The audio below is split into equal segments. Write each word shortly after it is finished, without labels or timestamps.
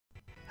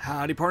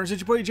Howdy partners,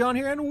 it's your buddy John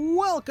here, and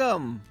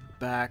welcome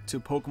back to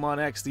Pokemon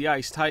X, the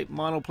Ice-type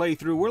mono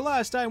playthrough, where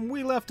last time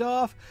we left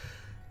off,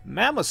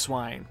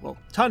 Mamoswine, well,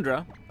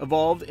 Tundra,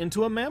 evolved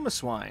into a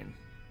Mamoswine.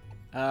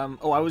 I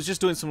was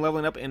just doing some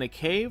leveling up in a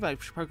cave. I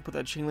should probably put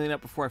that chain link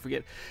up before I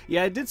forget.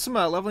 Yeah, I did some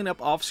leveling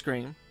up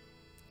off-screen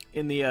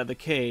in the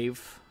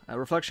cave,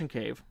 Reflection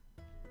Cave.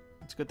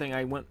 It's a good thing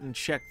I went and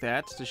checked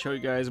that to show you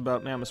guys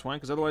about Mamoswine,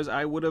 because otherwise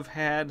I would have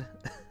had...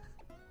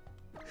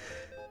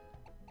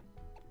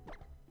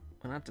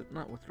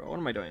 Not withdraw. What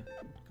am I doing?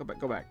 Go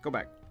back.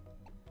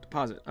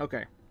 Deposit.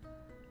 Okay.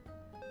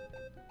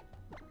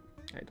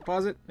 Okay,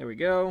 deposit. There we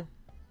go.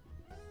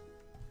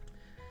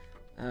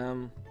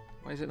 Why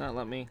does it not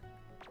let me?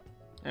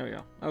 There we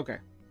go. Okay.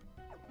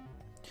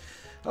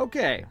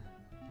 Okay.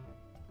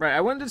 Right,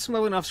 I went and did some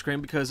leveling off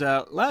screen because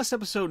last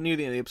episode, near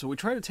the end of the episode, we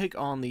tried to take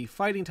on the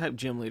fighting type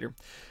gym leader.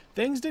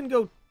 Things didn't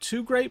go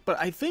too great, but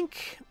I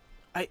think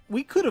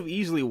we could have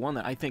easily won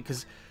that, I think,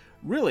 because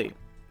really,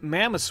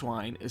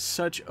 Mamoswine is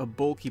such a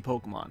bulky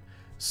Pokemon.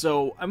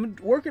 So I'm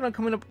working on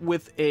coming up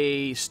with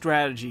a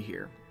strategy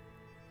here.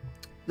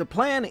 The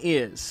plan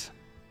is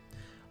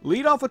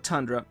lead off with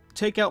Tundra,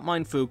 take out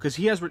Mindfu, because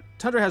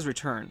Tundra has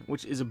Return,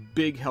 which is a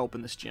big help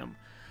in this gym.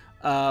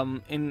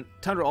 And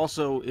Tundra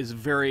also is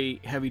very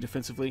heavy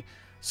defensively.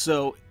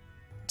 So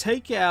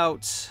take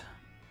out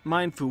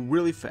Mindfu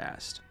really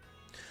fast.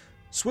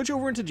 Switch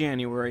over into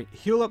January,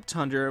 heal up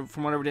Tundra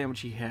from whatever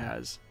damage he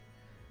has.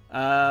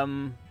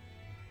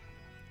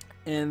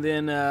 And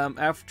then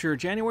after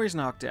January's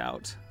knocked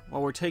out,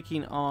 while we're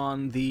taking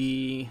on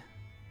the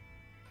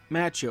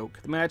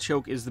Machoke. The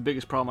Machoke is the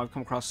biggest problem I've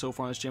come across so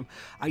far in this gym.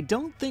 I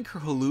don't think her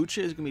Hawlucha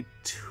is going to be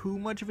too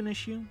much of an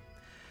issue,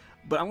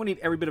 but I'm going to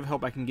need every bit of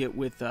help I can get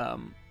with the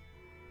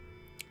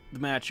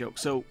Machoke.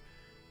 So,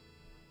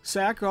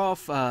 sack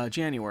off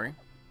January,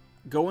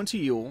 go into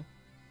Yule,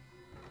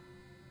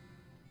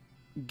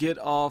 get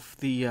off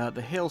the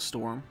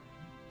Hailstorm.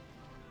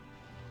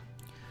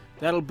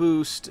 That'll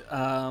boost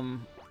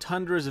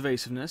Tundra's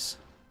evasiveness,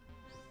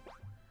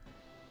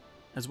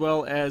 as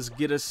well as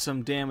get us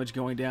some damage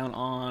going down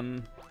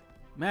on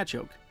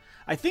Machoke.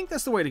 I think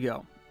that's the way to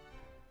go.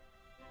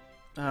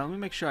 Let me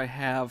make sure I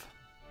have...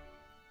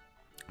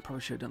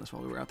 Probably should have done this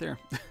while we were out there.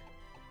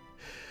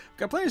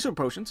 Got plenty of super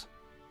potions.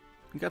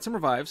 Got some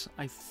revives.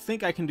 I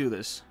think I can do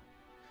this.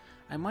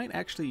 I might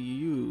actually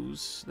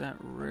use that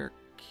rare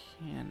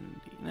candy.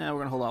 Nah, we're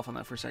going to hold off on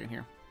that for a second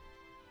here.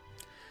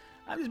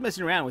 I'm just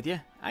messing around with you.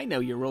 I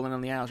know you're rolling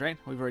on the aisles, right?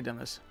 We've already done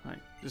this. All right,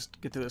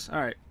 just get through this.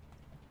 All right.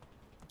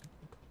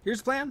 Here's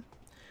the plan.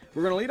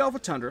 We're going to lead off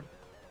with Tundra.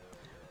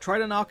 Try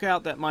to knock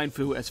out that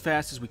Mindfu as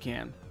fast as we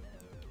can,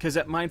 because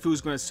that Mindfu is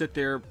going to sit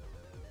there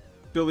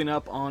building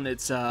up on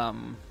its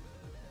power-up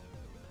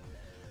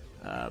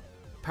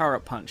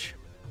punch.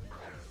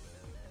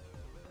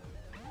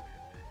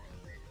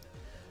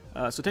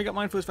 So take out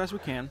Mindfu as fast as we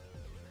can.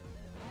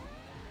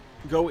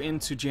 Go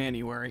into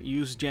January.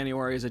 Use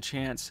January as a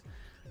chance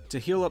to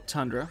heal up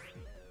Tundra.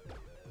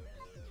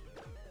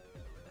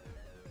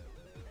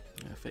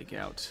 Fake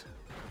out.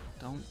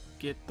 Don't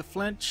get the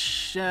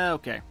flinch.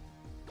 Okay.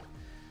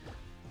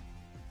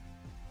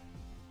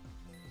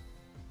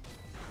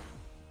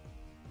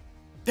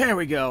 There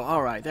we go.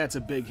 Alright, that's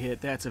a big hit.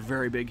 That's a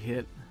very big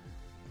hit.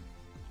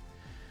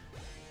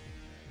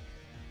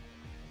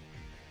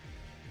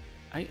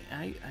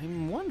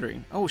 I'm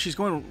wondering. Oh, she's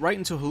going right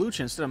into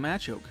Hawlucha instead of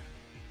Machoke.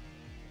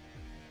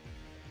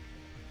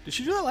 Did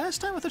she do that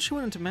last time? I thought she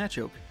went into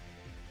Machoke.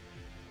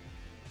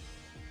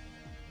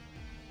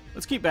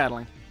 Let's keep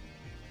battling.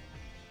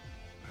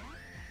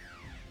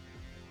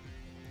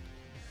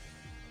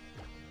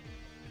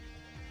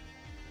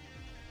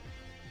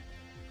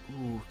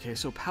 Ooh, okay,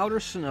 so Powder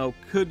Snow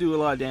could do a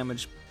lot of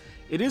damage.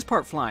 It is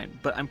part flying,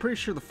 but I'm pretty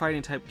sure the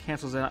fighting type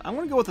cancels that out. I'm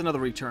going to go with another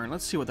return.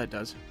 Let's see what that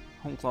does.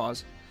 Home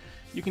Claws.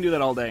 You can do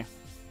that all day.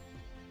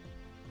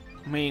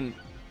 I mean...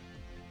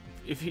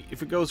 If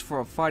it goes for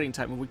a fighting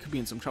type, we could be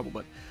in some trouble,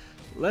 but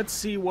let's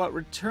see what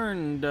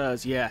return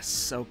does.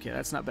 Yes, okay,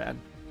 that's not bad.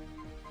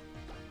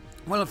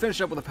 I'm going to finish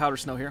up with a Powder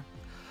Snow here.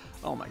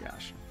 Oh my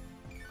gosh.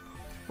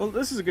 Well,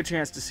 this is a good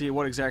chance to see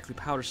what exactly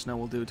Powder Snow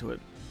will do to it.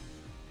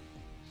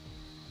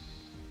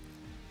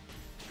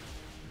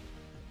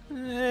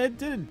 It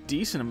did a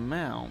decent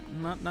amount.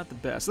 Not the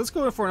best. Let's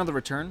go for another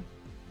return.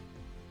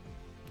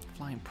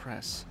 Flying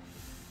Press.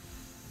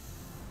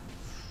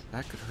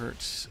 That could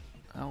hurt.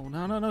 Oh,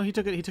 no, he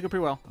took it pretty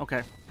well.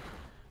 Okay.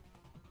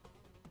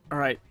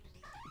 Alright.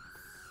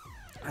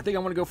 I think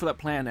I'm going to go for that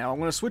plan now. I'm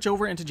going to switch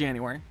over into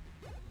January.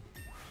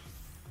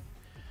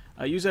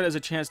 Use that as a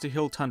chance to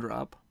heal Tundra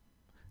up.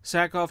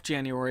 Sack off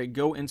January,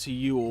 go into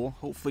Yule,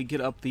 hopefully get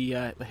up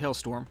the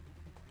Hailstorm.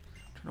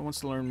 Tundra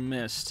wants to learn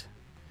Mist.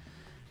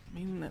 I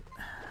mean,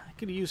 I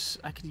could use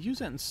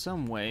that in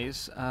some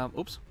ways.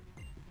 Oops.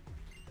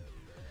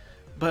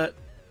 But,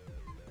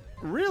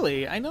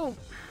 really, I know...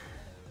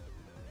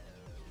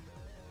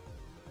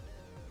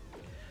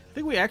 I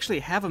think we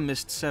actually have a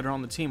Mist setter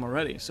on the team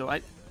already, so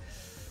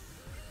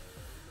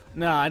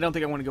no, I don't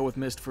think I want to go with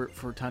Mist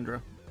for Tundra.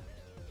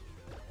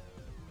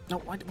 No,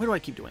 why do I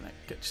keep doing that?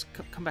 Just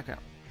come back out.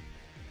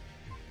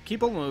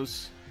 Keep on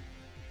loose.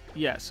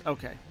 Yes,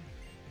 okay.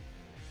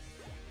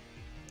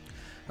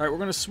 Alright, we're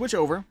going to switch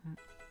over.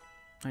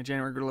 Alright,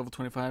 January, go to level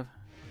 25.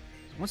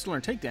 Wants to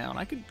learn takedown.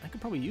 I could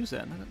probably use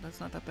that. That's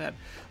not that bad.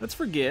 Let's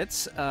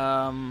forget.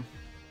 Ooh,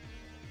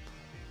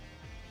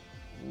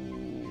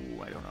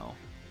 I don't know.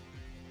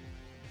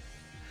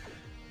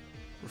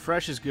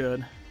 Refresh is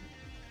good.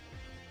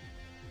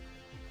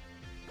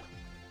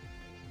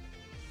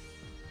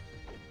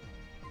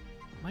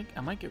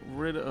 I might get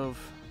rid of.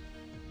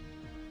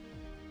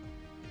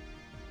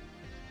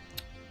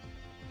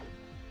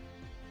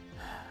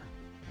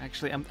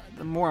 Actually,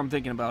 the more I'm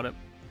thinking about it,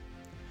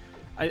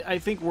 I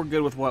think we're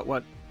good with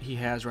what he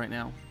has right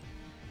now.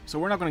 So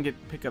we're not going to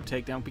pick up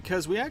takedown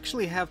because we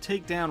actually have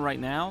takedown right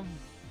now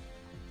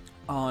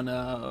on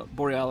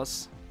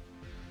Borealis.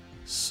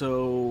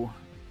 So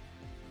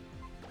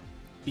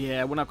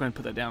yeah, we're not going to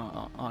put that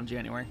down on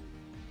January.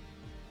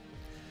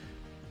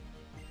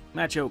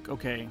 Match Oak.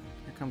 Okay,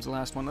 here comes the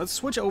last one. Let's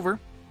switch over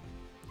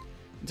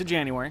into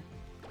January.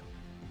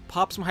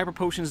 Pop some Hyper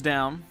Potions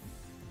down.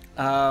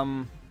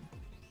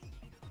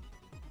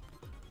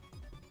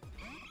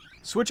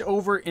 Switch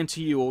over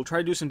into Yule. Try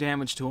to do some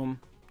damage to him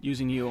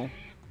using Yule.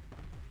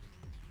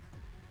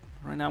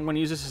 Right now I'm going to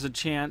use this as a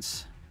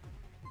chance.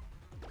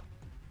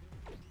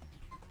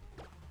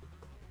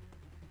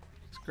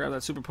 Let's grab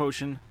that Super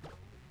Potion.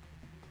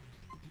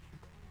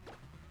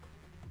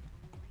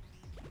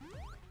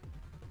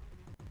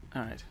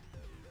 Alright.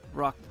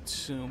 Rock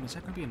Tomb. Is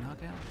that going to be a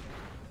knockout?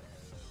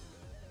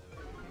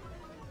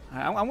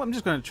 I'm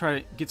just going to try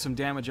to get some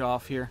damage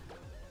off here.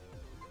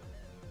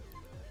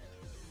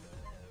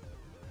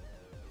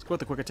 Let's go with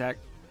the quick attack.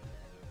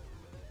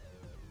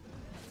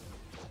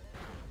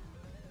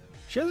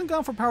 She hasn't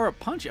gone for power up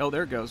punch. Oh,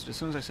 there it goes. As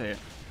soon as I say it.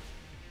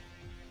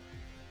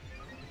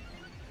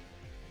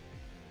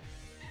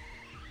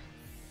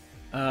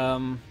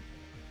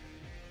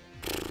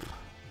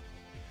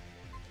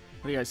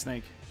 What do you guys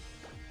think?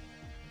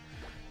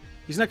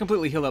 He's not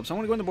completely healed up, so I'm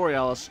going to go into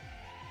Borealis.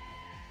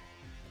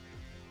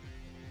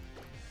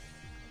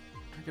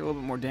 Try to get a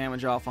little bit more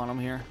damage off on him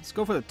here. Let's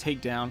go for the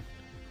takedown.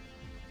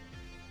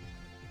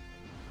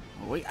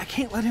 Oh, wait, I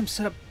can't let him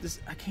set up this.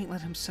 I can't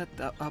let him set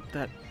up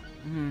that.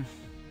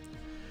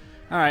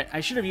 Alright, I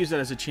should have used that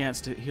as a chance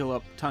to heal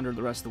up Tundra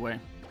the rest of the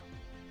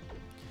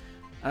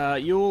way.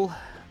 Yule.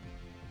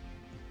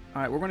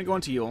 Alright, we're going to go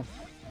into Yule.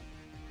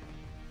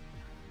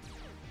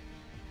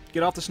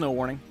 Get off the snow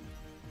warning.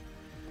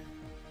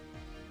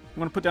 I'm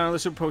going to put down another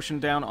Super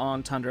Potion down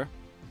on Tundra.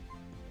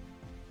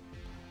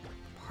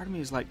 Part of me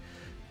is like,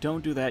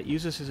 don't do that.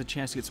 Use this as a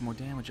chance to get some more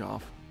damage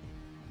off.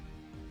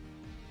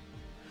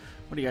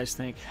 What do you guys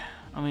think?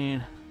 I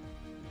mean,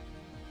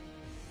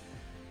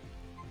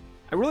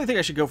 I really think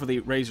I should go for the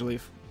Razor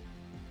Leaf.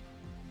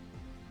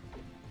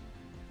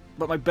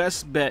 But my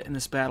best bet in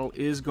this battle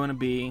is going to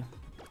be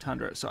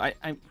Tundra. So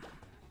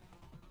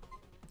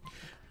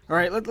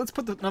Alright, let's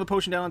put another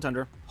potion down on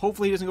Tundra.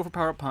 Hopefully he doesn't go for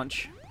Power Up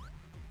Punch.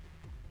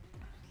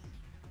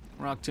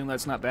 Rock Tomb,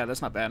 that's not bad.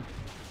 That's not bad.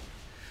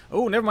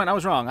 Oh, never mind. I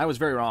was wrong. I was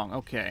very wrong.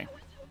 Okay.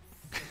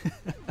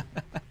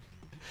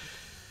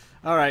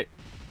 Alright.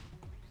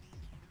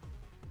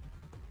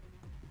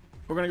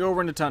 We're going to go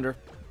over into Tundra.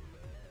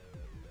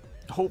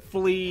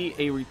 Hopefully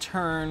a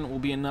return will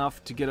be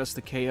enough to get us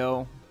the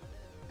KO.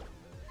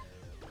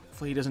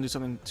 Hopefully he doesn't do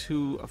something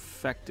too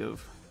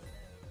effective.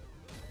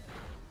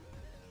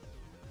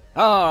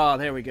 Oh,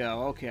 there we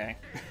go. Okay.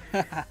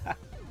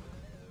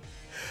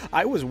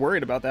 I was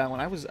worried about that one.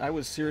 I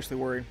was seriously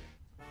worried.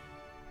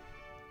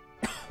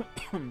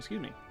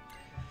 Excuse me.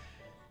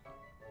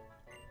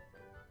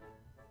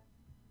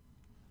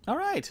 All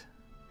right.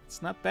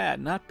 It's not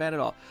bad. Not bad at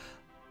all.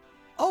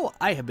 Oh,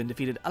 I have been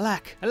defeated.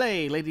 Alack!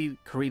 Allay! Lady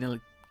Karina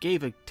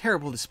gave a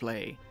terrible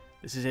display.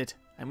 This is it.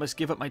 I must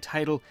give up my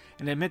title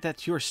and admit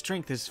that your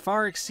strength is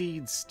far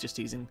exceeds... Just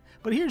teasing.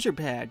 But here's your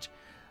badge.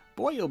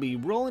 Boy, you'll be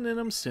rolling in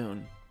them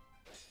soon.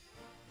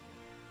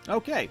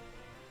 Okay.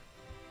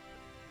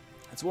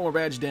 That's one more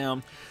badge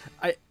down.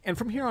 And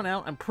from here on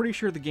out, I'm pretty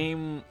sure the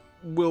game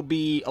will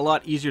be a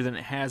lot easier than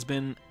it has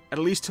been, at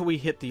least till we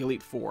hit the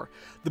Elite Four.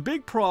 The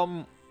big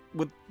problem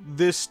with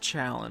this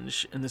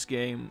challenge in this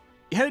game,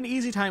 you had an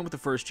easy time with the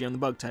first gym, the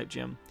Bug-type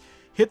gym.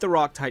 Hit the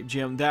Rock-type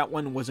gym, that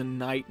one was a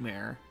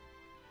nightmare.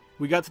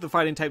 We got to the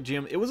Fighting-type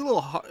gym, it was a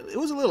little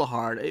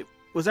hard. It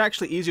was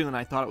actually easier than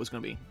I thought it was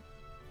going to be.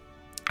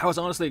 I was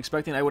honestly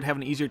expecting I would have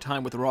an easier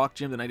time with the Rock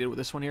Gym than I did with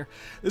this one here.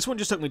 This one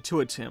just took me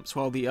 2 attempts,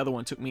 while the other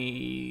one took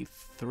me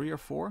 3 or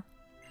 4.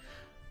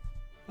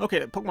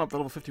 Okay, Pokemon up to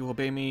level 50 will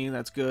obey me.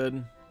 That's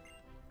good.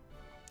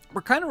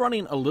 We're kind of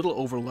running a little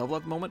over level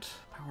at the moment.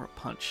 Power Up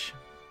Punch.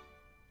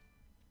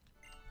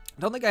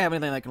 I don't think I have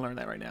anything that can learn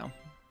that right now.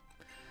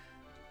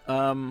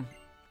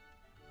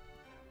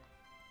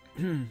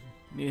 Need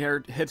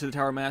to head to the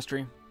Tower of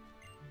Mastery.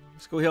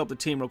 Let's go heal up the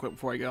team real quick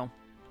before I go.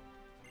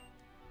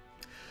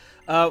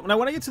 Now,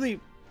 when I get to the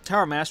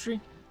Tower of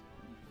Mastery,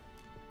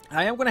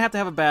 I am going to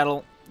have a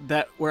battle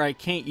that where I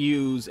can't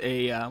use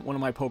a one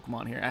of my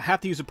Pokemon here. I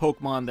have to use a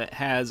Pokemon that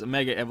has a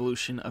Mega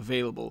Evolution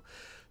available.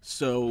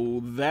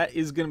 So that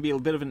is going to be a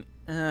bit of an,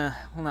 well,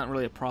 not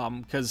really a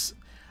problem, because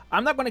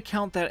I'm not going to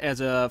count that as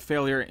a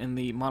failure in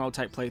the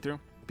Monotype playthrough,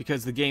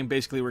 because the game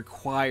basically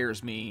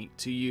requires me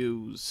to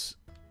use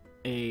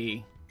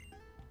a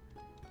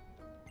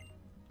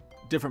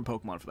different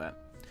Pokemon for that.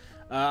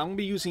 I'm going to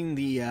be using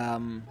the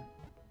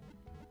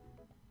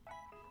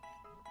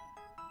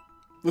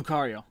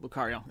Lucario.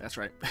 Lucario, that's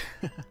right.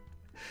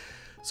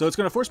 So it's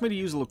going to force me to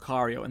use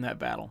Lucario in that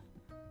battle.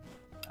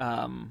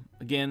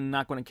 Again,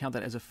 not going to count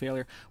that as a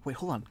failure. Wait,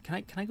 hold on.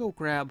 Can I go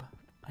grab...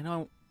 I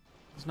know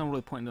there's no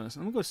really point in doing this.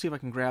 Let me go see if I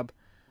can grab...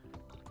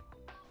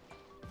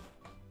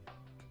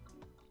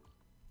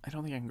 I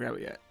don't think I can grab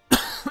it yet.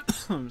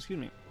 Excuse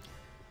me.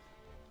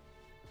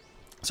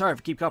 Sorry if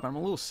I keep coughing. I'm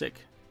a little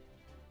sick.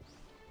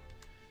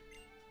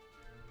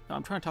 No,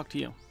 I'm trying to talk to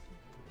you.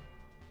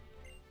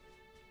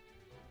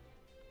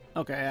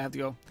 Okay, I have to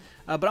go.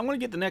 But I'm going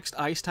to get the next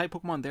Ice-type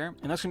Pokemon there,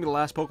 and that's going to be the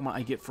last Pokemon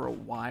I get for a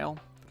while.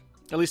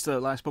 At least the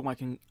last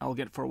Pokemon I'll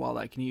get for a while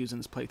that I can use in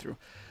this playthrough.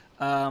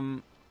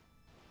 Alright,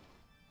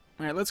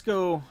 let's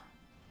go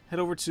head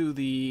over to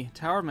the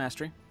Tower of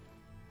Mastery.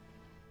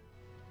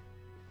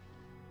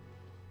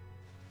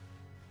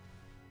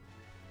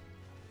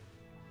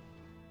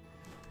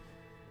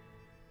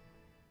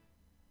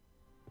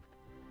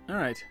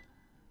 Alright.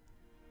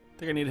 I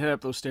think I need to head up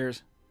those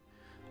stairs.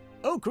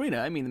 Oh, Karina,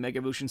 I mean the Mega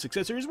Evolution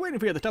successor is waiting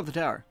for you at the top of the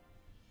tower.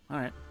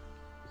 Alright.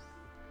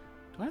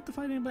 Do I have to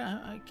fight anybody?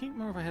 I can't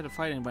remember if I had to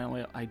fight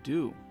anybody. I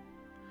do.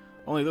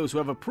 Only those who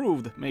have been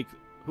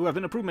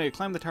approved may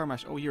climb the tower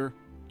master. Oh, you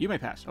may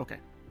pass. Okay.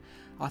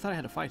 Oh, I thought I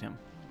had to fight him.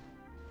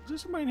 Is there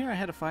somebody in here I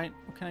had to fight?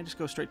 Or can I just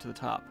go straight to the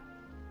top?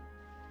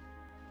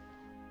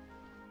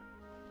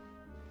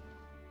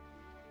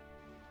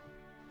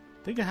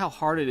 Think of how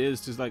hard it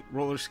is to like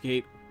roller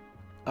skate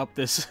up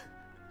this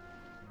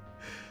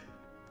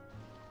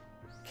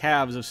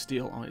calves of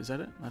steel. Oh, is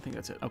that it? I think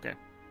that's it. Okay.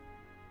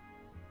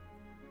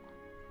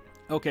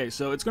 Okay,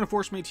 so it's going to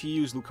force me to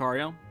use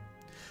Lucario.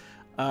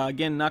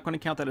 Again, not going to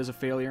count that as a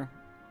failure.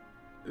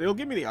 It'll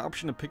give me the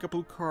option to pick up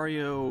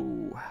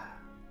Lucario.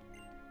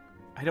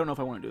 I don't know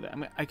if I want to do that. I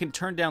mean, I can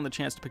turn down the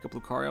chance to pick up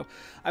Lucario.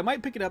 I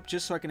might pick it up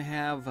just so I can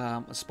have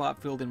a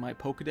spot filled in my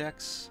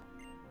Pokedex.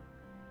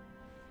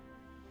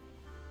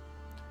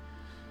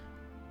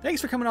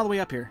 Thanks for coming all the way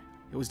up here.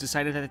 It was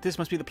decided that this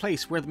must be the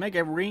place where the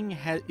Mega Ring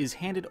is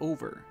handed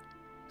over.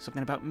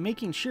 Something about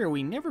making sure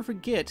we never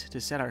forget to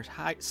set our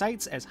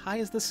sights as high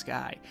as the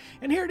sky.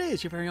 And here it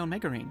is, your very own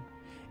Mega Ring.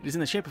 It is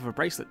in the shape of a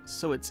bracelet,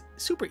 so it's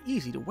super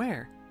easy to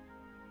wear.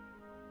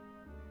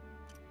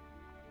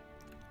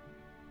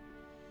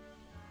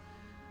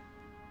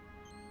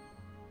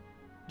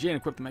 Jane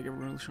equipped the Mega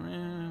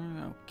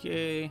Ring.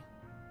 Okay.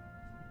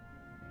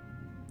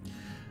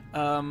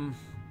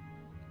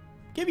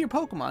 Give your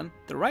Pokemon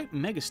the right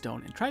Mega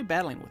Stone and try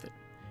battling with it.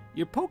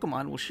 Your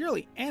Pokemon will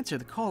surely answer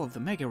the call of the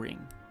Mega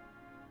Ring.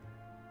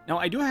 Now,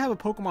 I do have a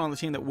Pokemon on the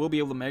team that will be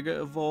able to Mega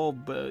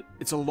Evolve, but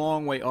it's a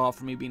long way off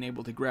from me being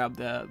able to grab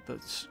the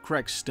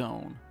correct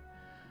stone.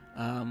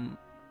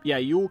 Yeah,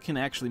 Yule can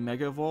actually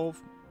Mega Evolve,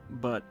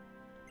 but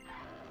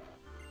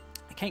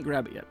I can't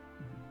grab it yet.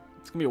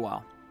 It's going to be a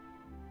while.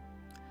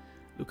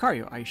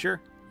 Lucario, are you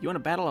sure? You want to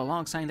battle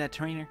alongside that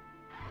trainer?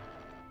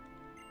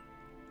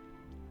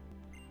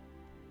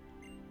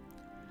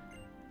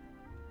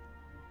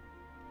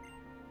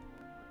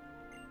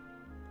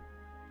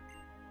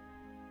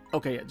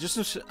 Okay, just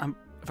if I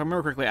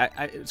remember correctly,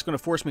 it's going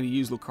to force me to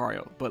use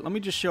Lucario. But let me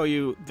just show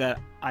you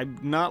that I'm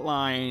not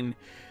lying.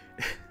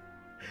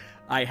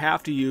 I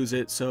have to use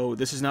it, so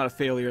this is not a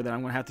failure that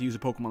I'm going to have to use a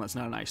Pokemon that's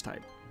not an Ice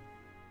type.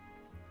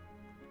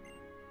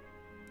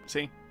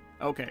 See?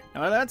 Okay,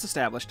 now that's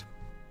established.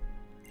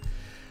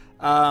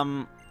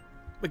 Again,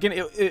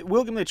 it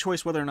will give me a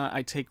choice whether or not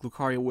I take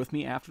Lucario with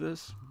me after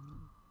this.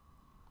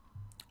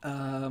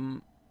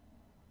 Trying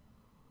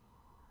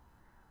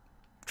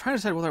to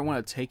decide whether I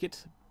want to take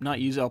it. Not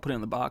use it, I'll put it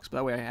in the box, but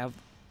that way I have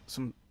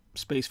some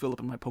space filled up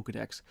in my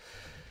Pokedex.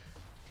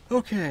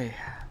 Okay.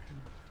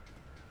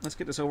 Let's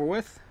get this over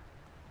with.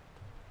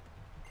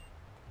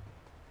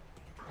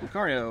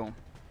 Lucario.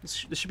 This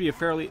should be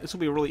this will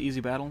be a really easy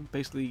battle.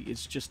 Basically,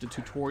 it's just a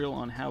tutorial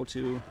on how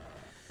to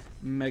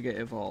Mega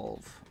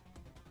Evolve.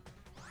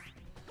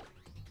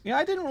 Yeah,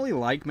 I didn't really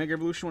like Mega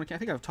Evolution when I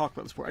think I've talked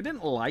about this before. I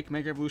didn't like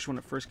Mega Evolution when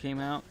it first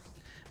came out,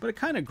 but it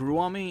kind of grew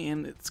on me,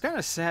 and it's kind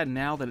of sad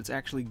now that it's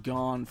actually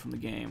gone from the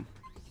game.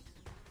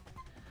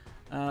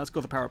 Let's go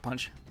with the Power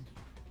Punch.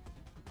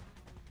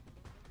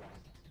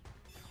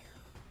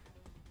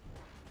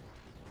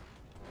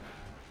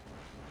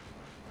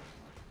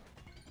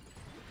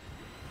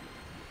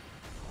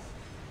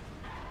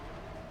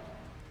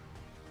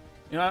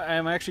 You know,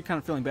 I'm actually kind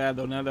of feeling bad,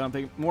 though, now that I'm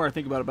thinking, more I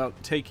think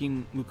about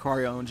taking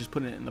Lucario and just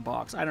putting it in the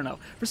box. I don't know.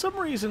 For some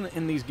reason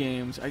in these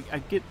games, I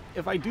get,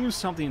 if I do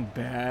something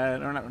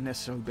bad, or not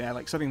necessarily bad,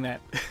 like something that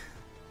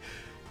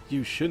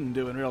you shouldn't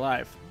do in real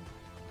life,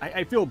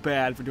 I feel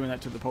bad for doing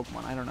that to the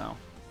Pokemon. I don't know.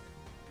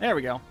 There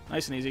we go.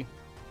 Nice and easy.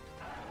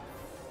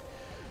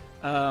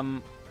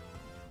 Wow,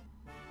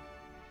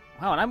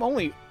 and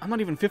I'm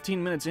not even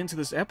 15 minutes into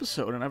this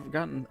episode, and I've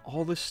gotten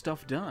all this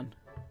stuff done.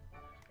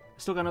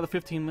 Still got another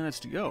 15 minutes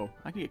to go.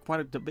 I can get quite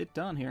a bit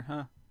done here,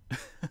 huh?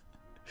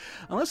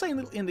 Unless I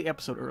end the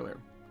episode earlier.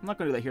 I'm not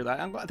going to do that here.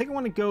 I think I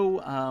want to go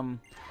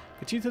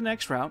continue to the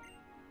next route.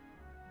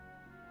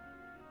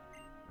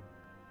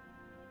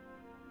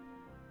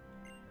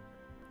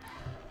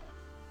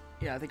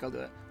 Yeah, I think I'll do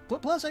that.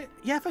 Plus,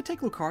 if I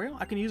take Lucario,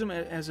 I can use him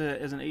as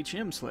an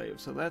HM slave.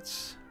 So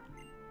that's...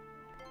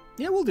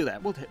 Yeah, we'll do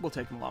that. We'll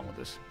take him along with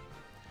this.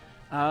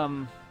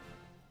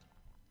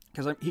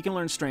 Because he can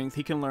learn Strength,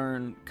 he can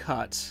learn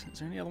Cut. Is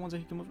there any other ones that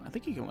he can move? I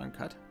think he can learn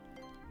Cut.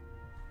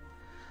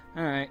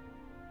 Alright.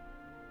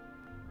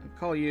 I'll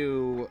call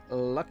you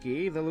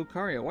Lucky the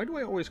Lucario. Why do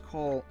I always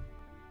call...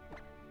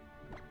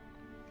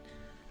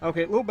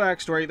 Okay, little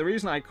backstory. The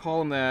reason I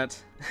call him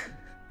that...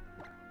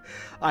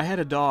 I had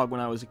a dog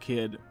when I was a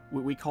kid.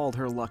 We called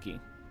her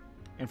Lucky.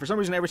 And for some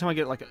reason, every time I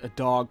get like a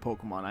dog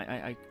Pokemon,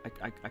 I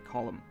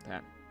call him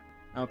that.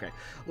 Okay.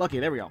 Lucky,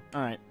 there we go.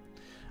 Alright.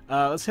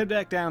 Let's head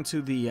back down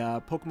to the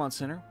Pokemon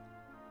Center.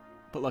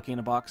 Put Lucky in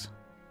a box.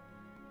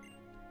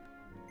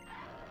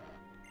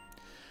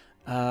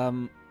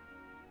 Okay,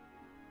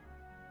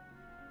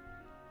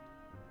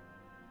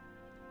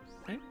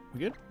 we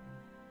good?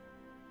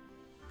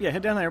 Yeah,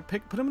 head down there,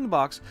 put him in the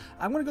box.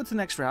 I'm going to go to the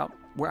next route,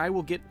 where I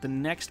will get the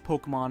next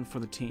Pokemon for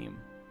the team.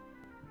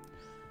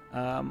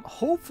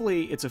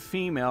 Hopefully it's a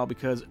female,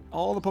 because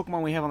all the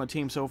Pokemon we have on the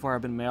team so far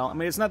have been male. I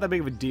mean, it's not that big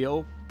of a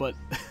deal, but...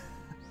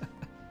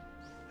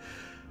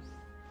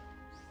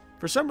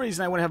 For some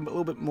reason, I want to have a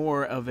little bit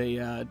more of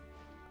a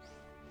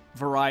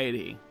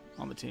variety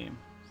on the team.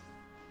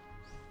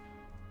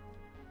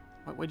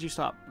 Why'd you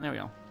stop? There we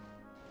go.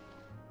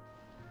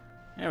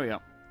 There we go.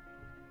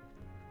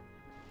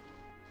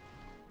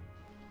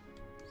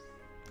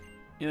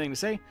 Anything to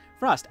say?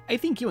 Frost, I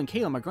think you and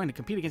Caleb are going to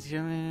compete against each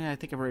other. I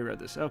think I've already read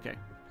this. Okay.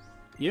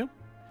 You?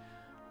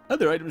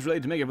 Other items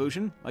related to Mega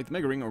Evolution, like the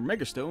Mega Ring or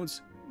Mega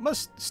Stones,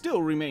 must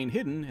still remain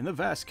hidden in the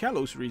vast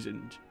Kalos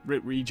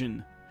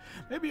region.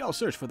 Maybe I'll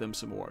search for them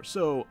some more,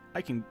 so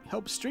I can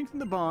help strengthen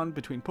the bond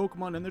between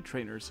Pokemon and their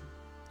trainers.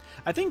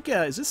 I think,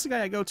 is this the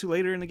guy I go to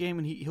later in the game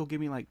and he'll give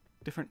me, like,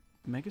 different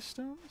Mega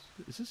Stones?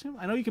 Is this him?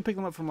 I know you can pick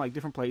them up from, like,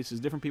 different places.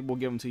 Different people will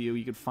give them to you.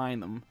 You can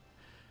find them.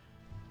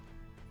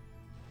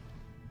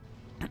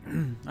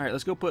 Alright,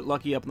 let's go put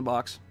Lucky up in the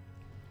box.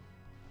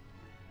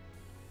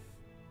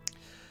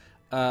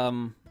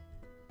 Organized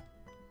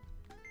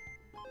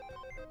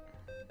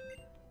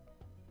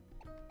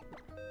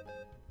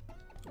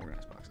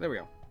box. There we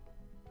go.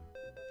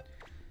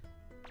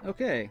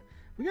 Okay.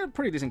 We got a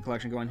pretty decent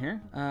collection going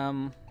here.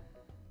 Some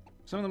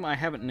of them I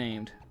haven't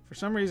named. For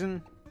some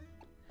reason...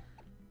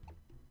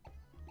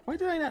 Why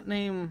did I not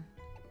name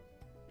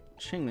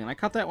Chingling? I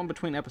caught that one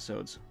between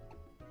episodes.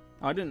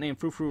 Oh, I didn't name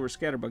Frou-Frou or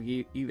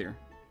Scatterbug either.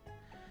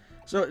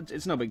 So,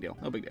 it's no big deal.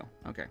 No big deal.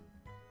 Okay.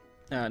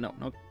 No.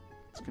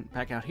 Let's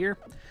back out here.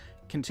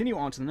 Continue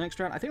on to the next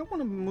round. I think I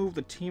want to move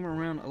the team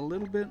around a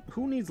little bit.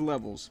 Who needs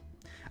levels?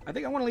 I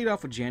think I want to lead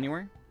off with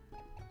January.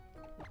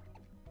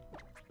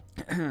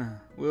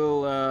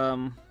 We'll,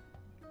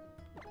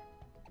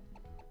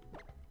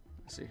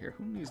 let's see here.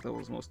 Who needs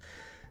levels most?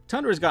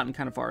 Tundra's gotten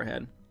kind of far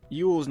ahead.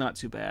 Yule's not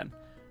too bad.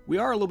 We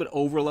are a little bit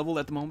over-leveled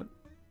at the moment.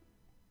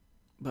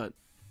 But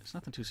it's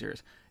nothing too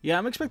serious. Yeah,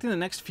 I'm expecting the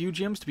next few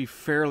gyms to be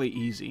fairly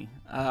easy.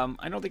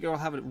 I don't think I'll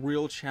have a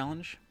real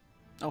challenge.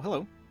 Oh,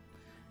 hello.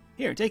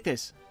 Here, take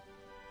this.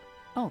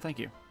 Oh, thank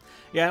you.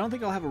 Yeah, I don't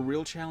think I'll have a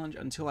real challenge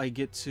until I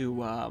get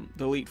to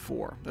the Elite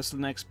Four. That's the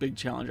next big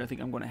challenge I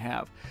think I'm going to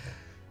have.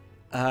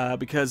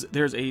 Because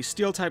there's a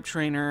Steel-type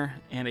trainer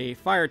and a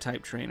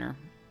Fire-type trainer.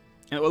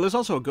 And, well, there's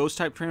also a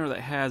Ghost-type trainer that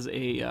has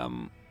a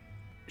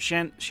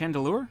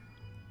Chandelure?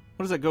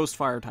 What is that Ghost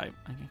Fire-type?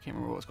 I can't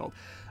remember what it's called.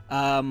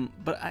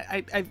 But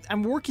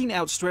I'm working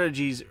out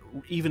strategies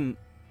even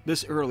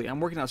this early.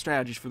 I'm working out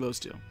strategies for those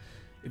two.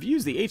 If you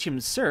use the HM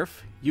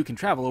Surf, you can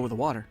travel over the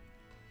water.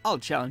 I'll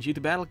challenge you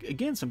to battle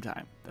again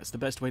sometime. That's the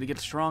best way to get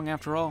strong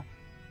after all.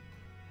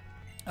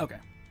 Okay.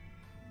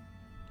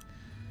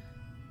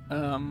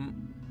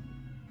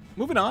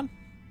 Moving on.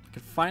 I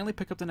can finally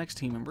pick up the next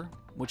team member,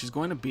 which is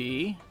going to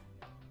be...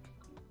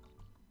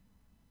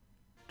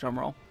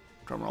 Drumroll.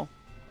 Drumroll.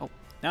 Oh,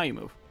 now you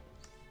move.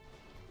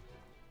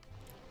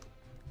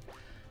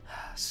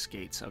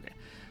 Skates, okay.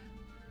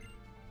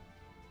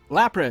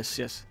 Lapras,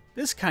 yes.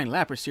 This kind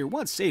Lapras here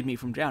once saved me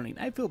from drowning.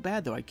 I feel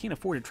bad, though. I can't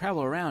afford to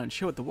travel around and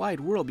show it the wide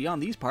world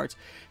beyond these parts.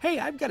 Hey,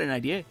 I've got an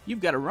idea.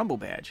 You've got a Rumble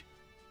badge.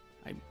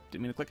 I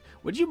didn't mean to click.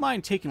 Would you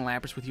mind taking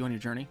Lapras with you on your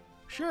journey?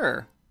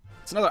 Sure.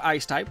 It's another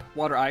ice type.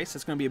 Water ice.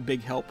 That's going to be a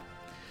big help.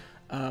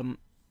 In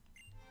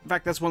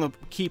fact, that's one of the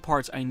key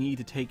parts I need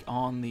to take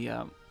on the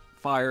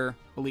Fire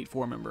Elite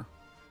Four member.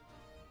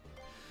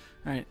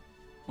 Alright.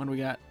 What do we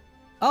got?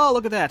 Oh,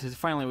 look at that.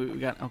 Finally, we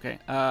got... Okay.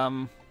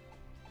 How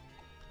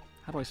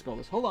do I spell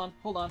this? Hold on.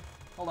 I'm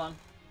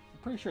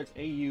pretty sure it's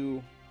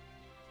A-U...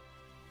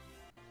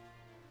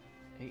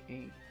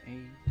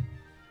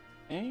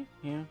 A?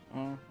 Yeah.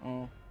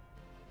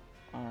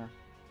 A.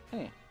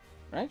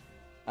 Right?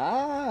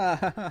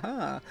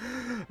 Ah!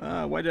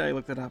 Why did I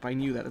look that up? I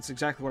knew that. That's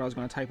exactly what I was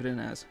going to type it in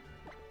as.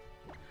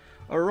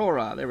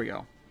 Aurora. There we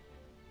go.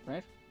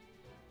 Right?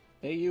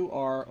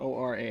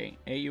 A-U-R-O-R-A.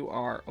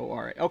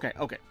 A-U-R-O-R-A. Okay,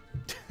 okay.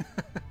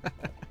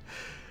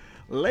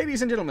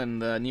 Ladies and gentlemen,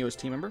 the newest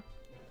team member.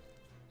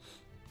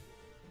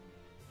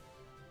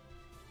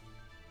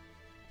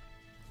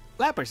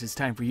 Lapras, it's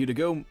time for you to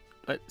go.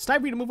 It's time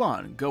for you to move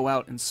on. Go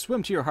out and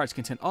swim to your heart's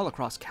content all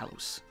across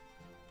Kalos.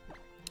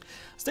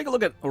 Let's take a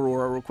look at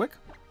Aurora real quick.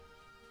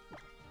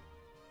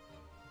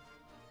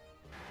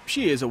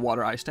 She is a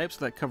water ice type,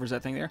 so that covers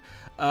that thing there.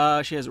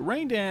 She has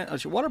Rain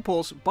Dance, Water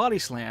Pulse, Body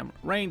Slam,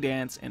 Rain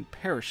Dance, and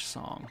Perish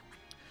Song.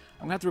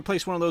 I'm gonna have to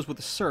replace one of those with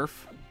a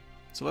Surf.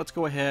 So let's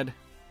go ahead,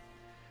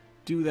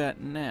 do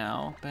that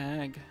now.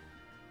 Bag.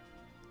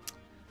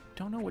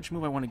 Don't know which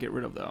move I want to get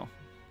rid of though.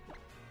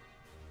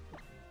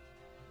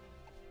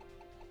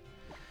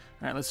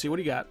 All right, let's see what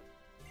do you got.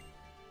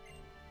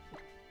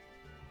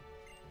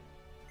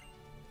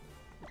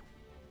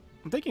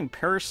 I'm thinking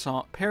Perish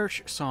Song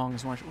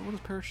is one. What is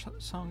Perish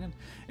Song in?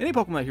 Any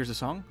Pokemon that hears a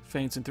song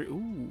faints in 3.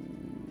 Ooh,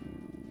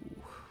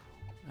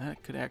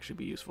 that could actually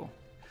be useful.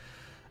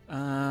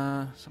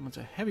 Someone's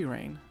a Heavy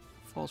Rain,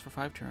 falls for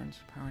 5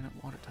 turns, powering up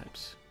water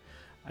types.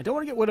 I don't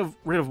want to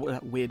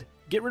get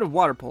get rid of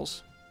Water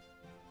Pulse.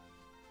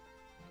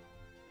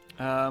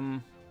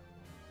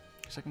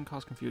 Second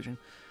cause confusion.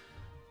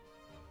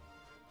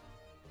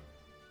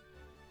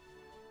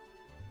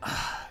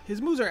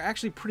 His moves are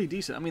actually pretty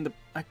decent. I mean,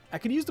 I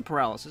could use the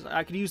Paralysis.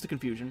 I could use the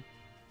Confusion.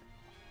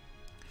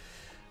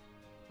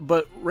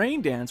 But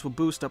Rain Dance will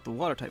boost up the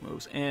Water-type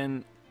moves.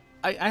 And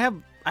I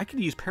could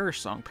use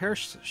Perish Song.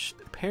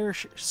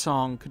 Perish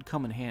Song could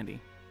come in handy.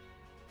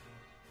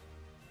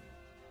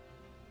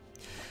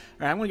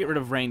 Alright, I'm going to get rid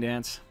of Rain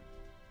Dance.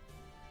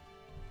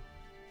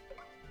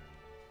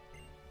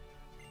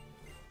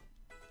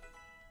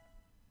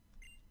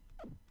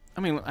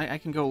 I mean, I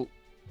can go...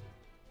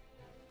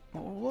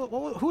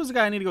 Who is the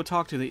guy I need to go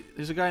talk to?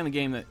 There's a guy in the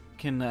game that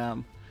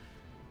can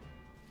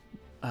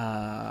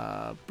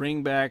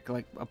bring back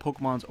like a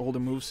Pokemon's older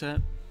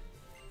moveset.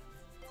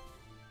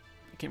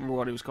 I can't remember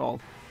what he was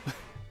called.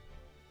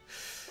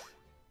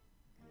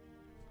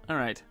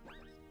 Alright.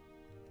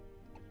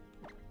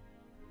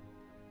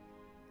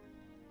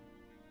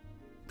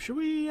 Should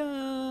we,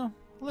 well,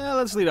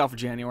 let's lead off with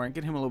January and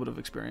get him a little bit of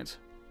experience.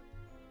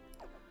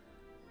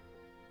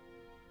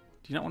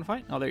 Do you not want to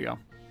fight? Oh, there you go.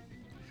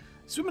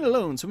 Swimming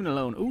alone, swimming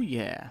alone. Oh,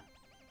 yeah.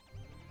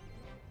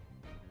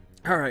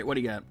 Alright, what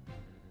do you got?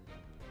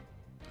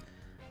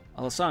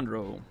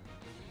 Alessandro.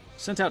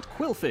 Sent out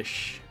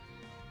Quillfish.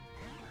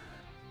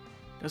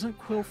 Doesn't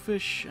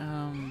Quillfish,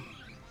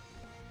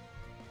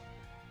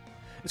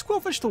 Is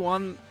Quillfish the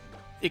one...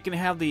 It can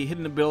have the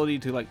hidden ability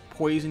to, like,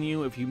 poison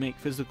you if you make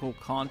physical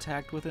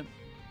contact with it?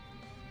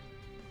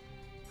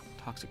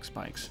 Toxic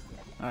Spikes.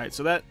 Alright,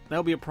 so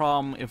that'll be a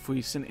problem if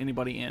we send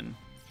anybody in.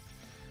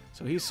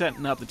 So he's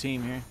setting up the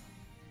team here.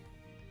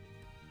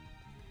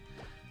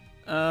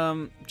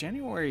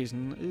 January's...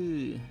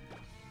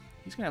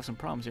 he's gonna have some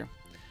problems here.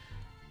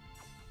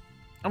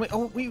 I mean,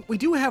 oh, we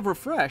do have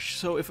Refresh,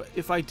 so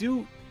if I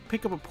do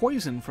pick up a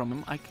poison from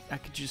him, I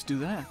could just do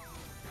that.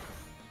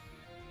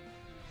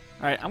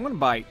 Alright, I'm gonna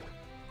bite.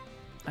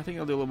 I think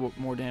I'll do a little bit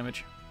more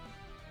damage.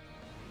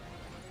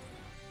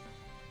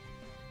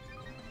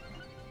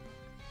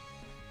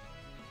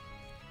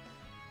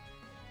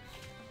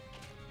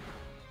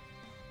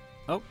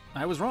 Oh,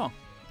 I was wrong.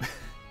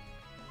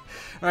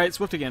 Alright,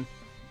 Swift again.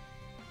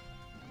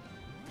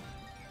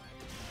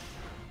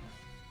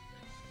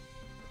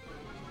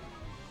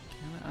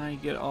 Can I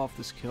get off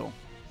this kill?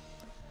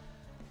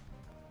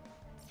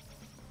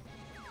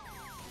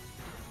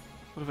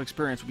 What if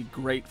experience would be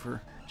great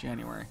for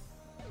January?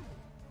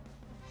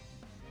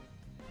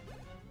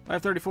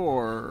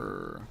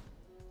 534.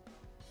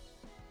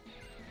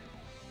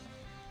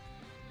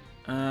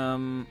 You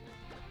know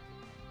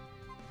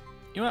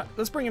what?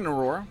 Let's bring in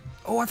Aurora.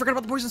 Oh, I forgot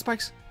about the poison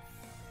spikes.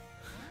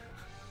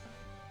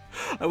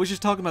 I was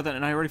just talking about that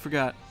and I already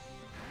forgot.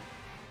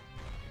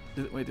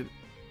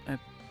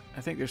 I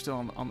think they're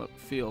still on the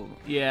field.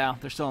 Yeah,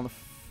 they're still on the...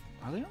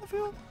 Are they on the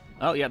field?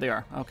 Oh, yeah, they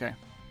are. Okay.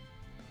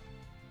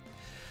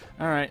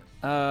 Alright.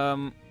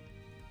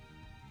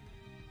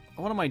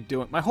 What am I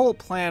doing? My whole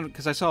plan,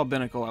 because I saw a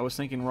Binnacle, I was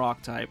thinking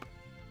Rock type.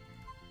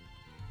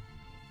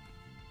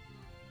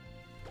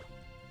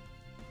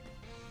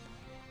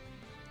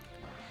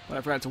 But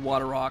I forgot to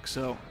Water Rock,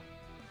 so...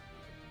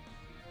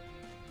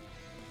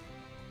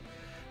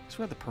 Let's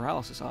get the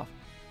Paralysis off.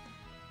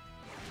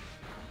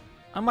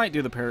 I might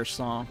do the Perish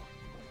Song.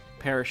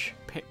 Perish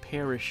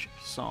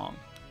Song.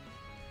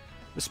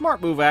 The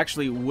smart move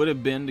actually would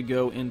have been to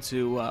go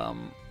into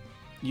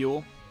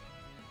Yule.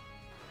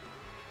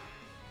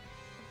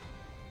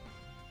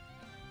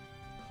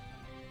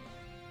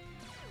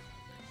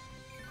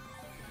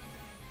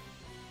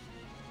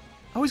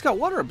 Oh, he's got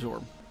Water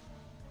Absorb.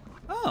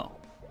 Oh.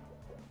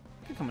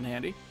 Could come in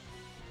handy.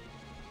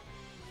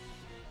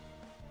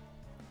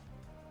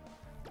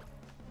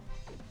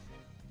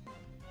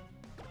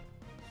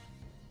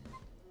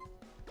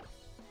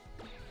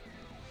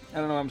 I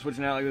don't know if I'm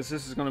switching out like this.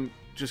 This is going to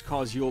just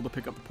cause Yule to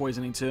pick up the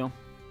poisoning too.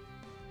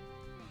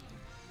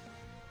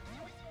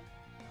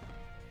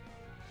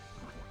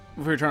 If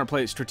we were trying to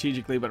play it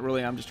strategically, but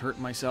really I'm just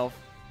hurting myself.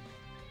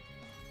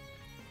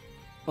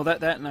 Well,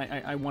 that and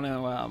I want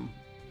to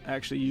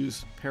actually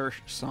use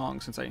Perish Song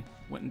since I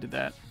went and did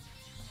that.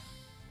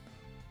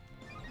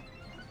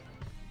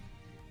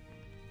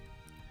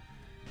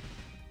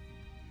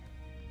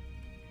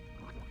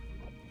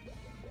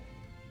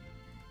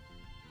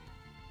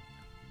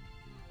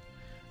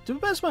 To the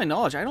best of my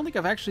knowledge, I don't think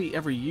I've actually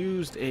ever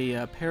used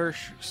a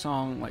Perish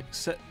Song like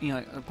set,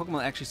 a Pokemon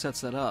that actually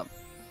sets that up.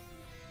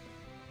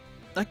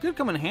 That could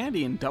come in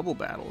handy in double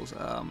battles.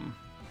 Of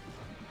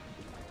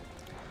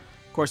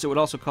course, it would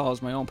also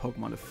cause my own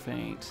Pokemon to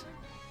faint.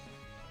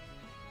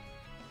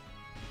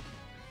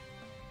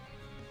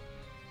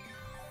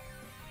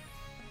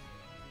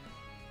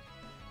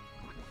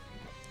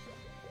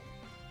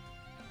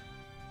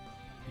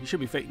 He should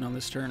be fainting on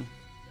this turn.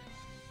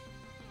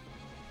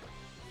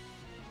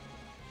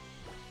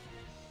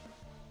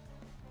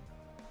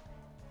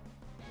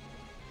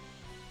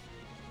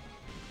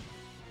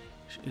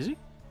 Is he?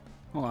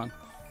 Hold on.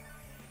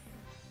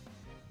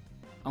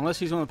 Unless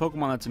he's one of the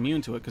Pokemon that's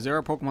immune to it, because there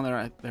are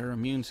Pokemon that are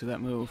immune to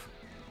that move.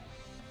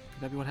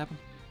 Could that be what happened?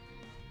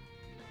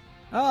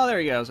 Oh, there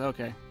he goes.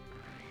 Okay.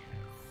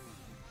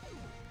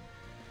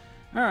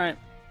 Alright.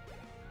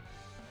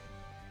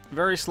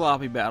 Very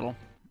sloppy battle.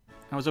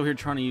 I was over here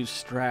trying to use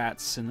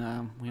strats,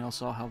 and we all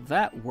saw how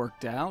that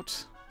worked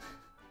out.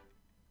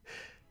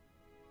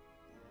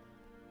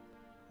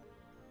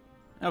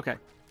 Okay.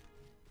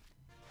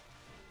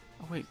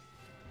 Oh, wait.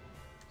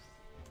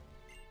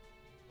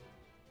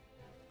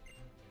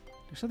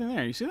 There's something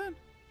there. You see that?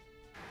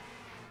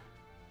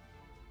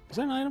 Is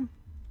that an item?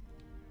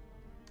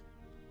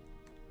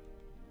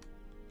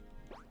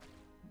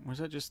 Or is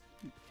that just...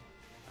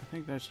 I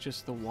think that's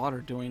just the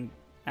water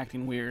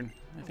acting weird.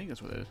 I think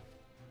that's what it is.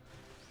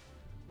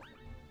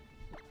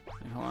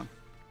 Hey, hold on.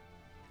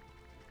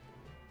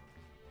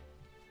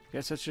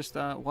 Guess that's just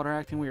water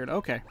acting weird.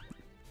 Okay.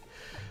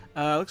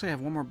 Looks like I have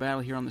one more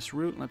battle here on this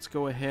route. Let's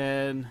go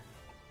ahead...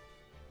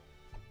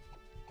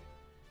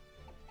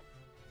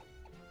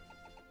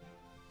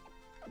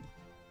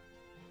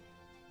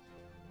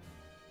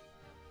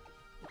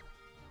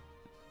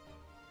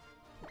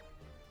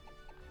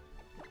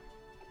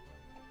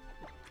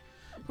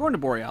 Going to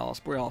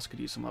Borealis. Borealis could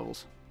use some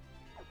levels.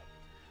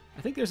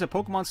 I think there's a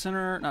Pokemon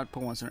Center, not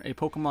Pokemon Center, a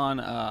Pokemon,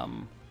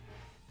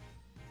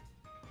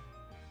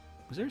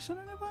 was there a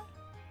center nearby?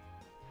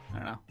 I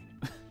don't know.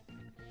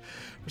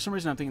 For some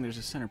reason I'm thinking there's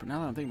a center, but now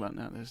that I'm thinking about it,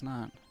 no, there's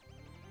not.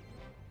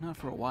 Not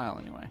for a while,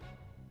 anyway.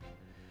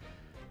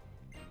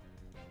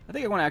 I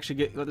think I want to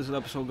actually let this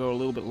episode go a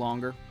little bit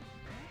longer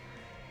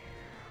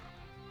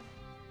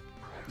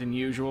than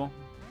usual.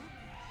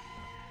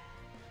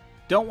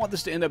 Don't want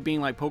this to end up being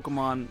like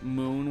Pokemon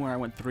Moon, where I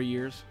went 3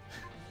 years.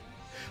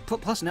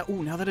 Plus,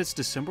 now that it's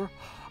December,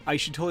 I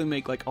should totally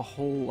make like a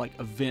whole like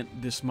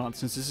event this month,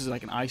 since this is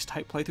like an Ice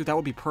type playthrough. That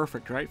would be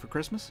perfect, right, for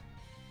Christmas?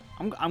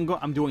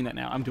 I'm doing that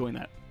now. I'm doing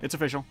that. It's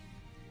official.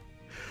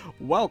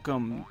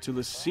 Welcome to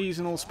the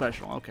seasonal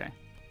special. Okay.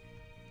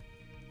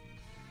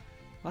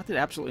 Well, that did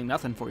absolutely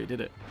nothing for you,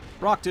 did it?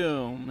 Rock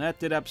Tomb. That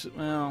did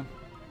absolutely... Well,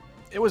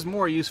 it was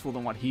more useful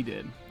than what he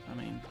did. I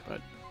mean,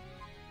 but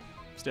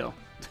still.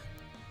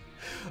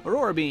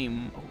 Aurora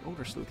Beam. Oh,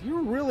 Odor Sleuth.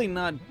 You're really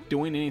not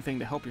doing anything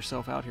to help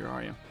yourself out here,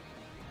 are you?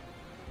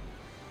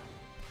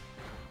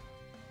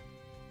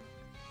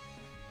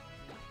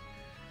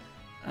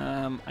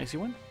 Icy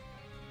Wind?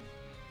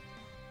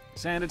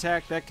 Sand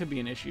Attack. That could be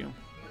an issue.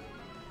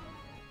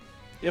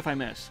 If I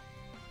miss.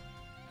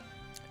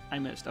 I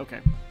missed. Okay.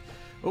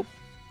 Oh.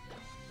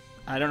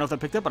 I don't know if that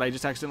picked up, but I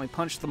just accidentally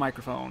punched the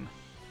microphone.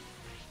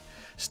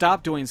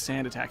 Stop doing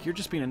Sand Attack. You're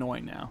just being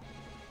annoying now.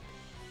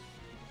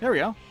 There we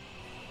go.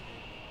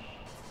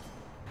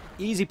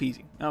 Easy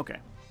peasy. Okay.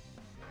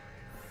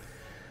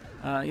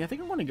 Yeah, I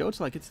think I want to go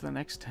till I get to the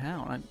next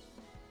town.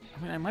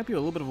 I mean, I might be a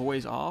little bit of a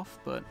ways off,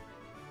 but...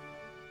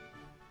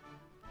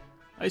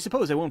 I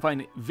suppose I won't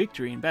find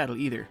victory in battle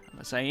either,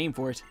 unless I aim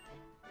for it.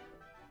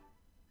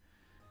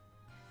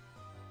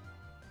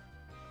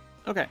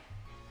 Okay.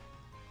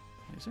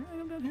 Is there an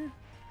item down here?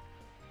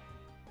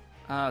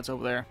 Ah, it's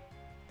over there.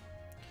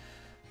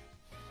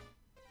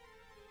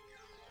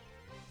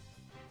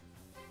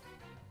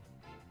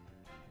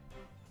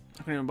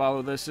 I can't even bother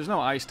with this. There's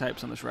no ice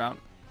types on this route,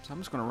 so I'm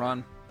just going to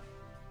run.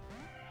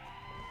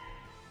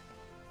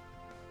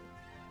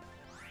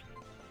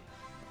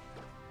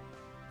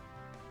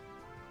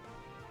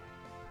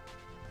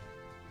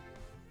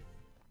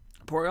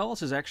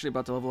 Borealis is actually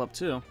about to level up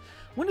too.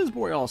 When does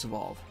Borealis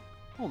evolve?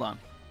 Hold on.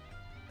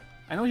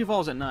 I know he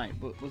evolves at night,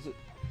 but was it...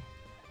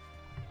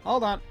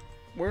 Hold on.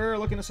 We're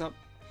looking this up.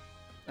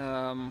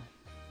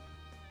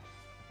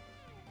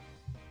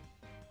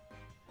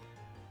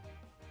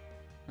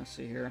 Let's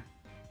see here.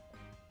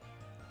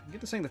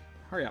 Get this thing to...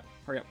 Hurry up.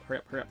 Hurry up. Hurry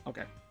up. Hurry up.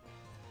 Okay.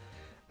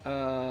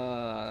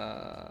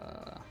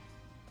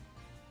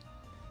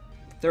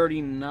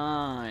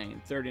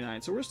 39.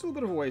 39. So we're still a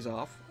bit of a ways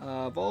off.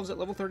 Evolves at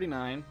level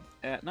 39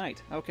 at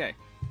night. Okay.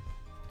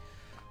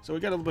 So we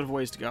got a little bit of a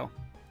ways to go.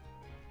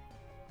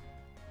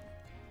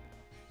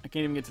 I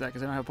can't even get to that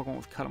because I don't have a Pokemon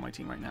with Cut on my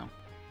team right now.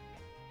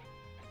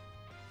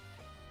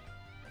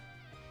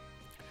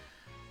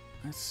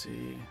 Let's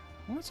see.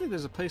 I want to say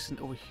there's a place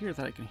over here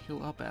that I can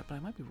heal up at, but I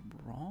might be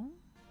wrong.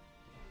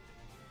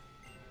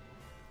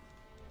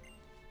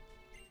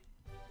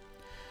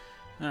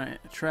 Alright,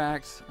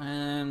 attract,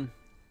 and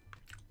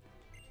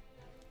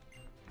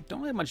don't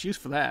really have much use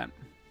for that.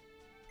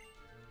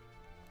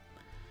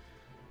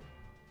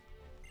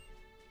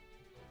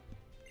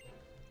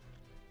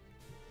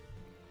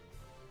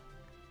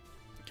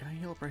 Can I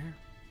heal up right here?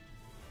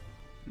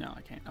 No,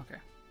 I can't. Okay.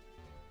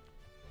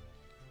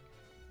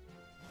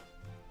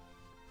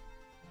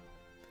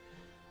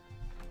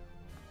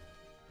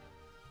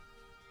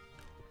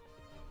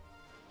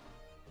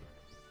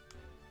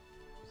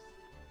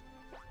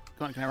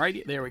 Come on, can I write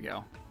it? There we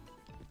go.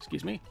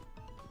 Excuse me.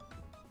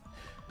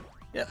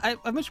 Yeah,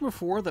 I've mentioned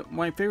before that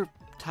my favorite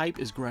type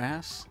is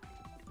grass.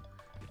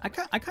 I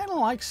kind of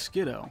like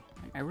Skiddo.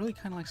 I really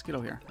kind of like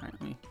Skiddo here. All right,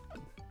 let me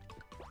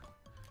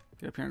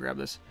get up here and grab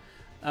this.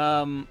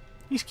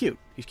 He's cute.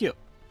 He's cute.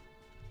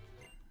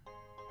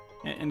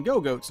 And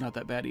Go-Goat's not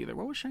that bad either.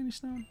 What was Shiny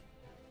Stone?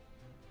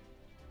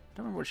 I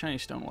don't remember what Shiny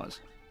Stone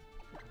was.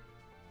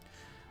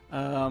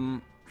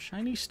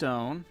 Shiny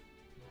Stone.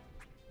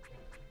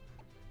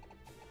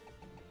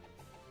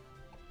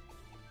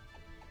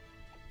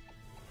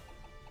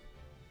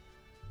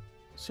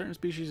 Certain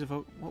species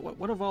evoke...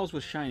 What evolves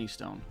with Shiny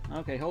Stone?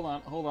 Okay, hold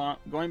on.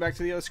 Going back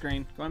to the other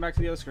screen. What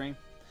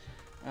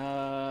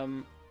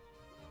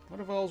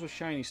evolves with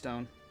Shiny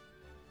Stone?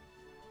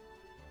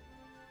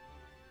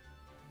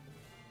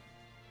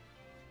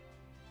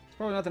 It's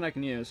probably nothing I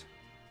can use.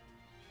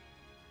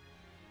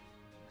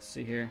 Let's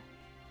see here.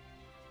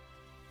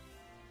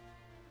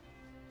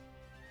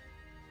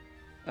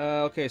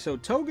 Okay, so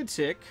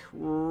Togetic,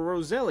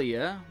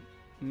 Roselia,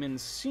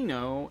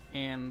 Mincino,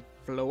 and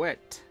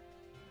Floette.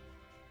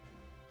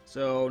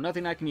 So,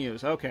 nothing I can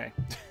use. Okay.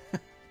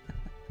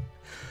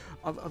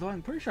 Although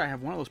I'm pretty sure I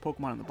have one of those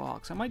Pokemon in the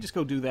box. I might just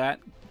go do that.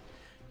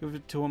 Give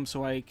it to him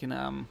so I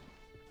can,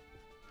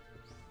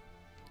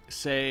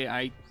 say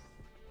I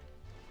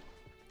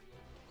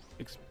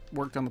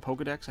worked on the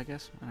Pokedex, I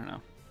guess. I don't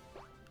know.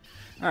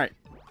 Alright.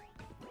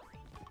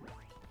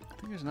 I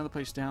think there's another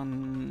place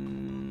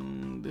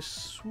down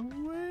this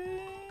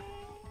way.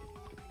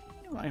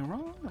 Am I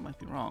wrong? I might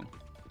be wrong.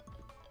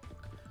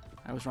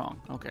 I was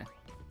wrong. Okay.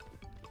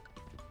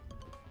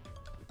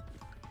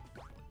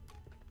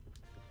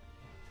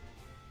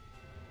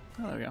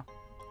 Oh, there we go.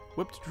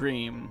 Whipped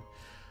Dream.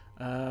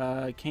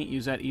 I can't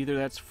use that either.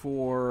 That's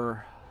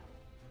for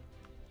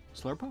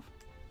Slurpuff?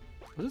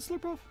 Was it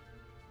Slurpuff?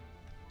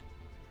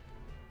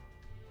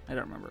 I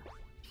don't remember.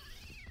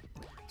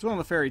 It's one of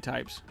the fairy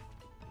types.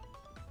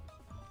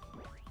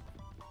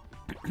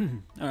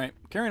 Alright,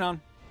 carrying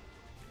on.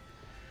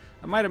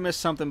 I might have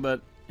missed something,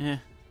 but eh.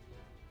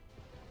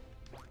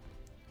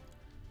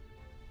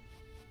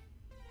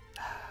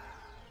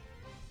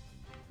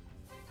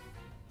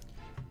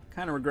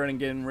 Kind of regretting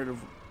getting rid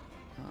of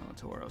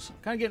Tauros.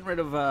 Kind of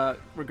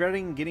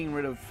regretting getting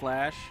rid of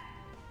Flash.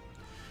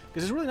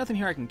 Because there's really nothing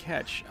here I can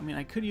catch. I mean,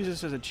 I could use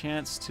this as a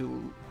chance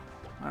to...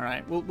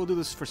 Alright, we'll do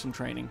this for some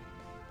training.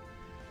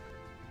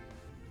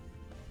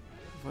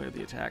 Avoid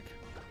the attack.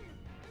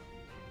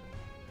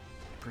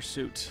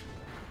 Pursuit.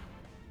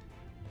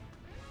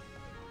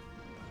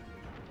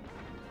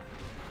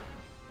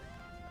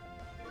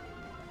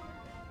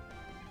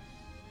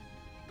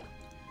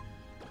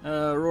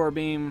 Roar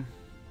Beam.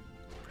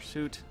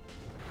 Pursuit.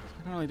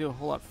 I don't really do a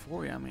whole lot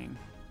for you, I mean.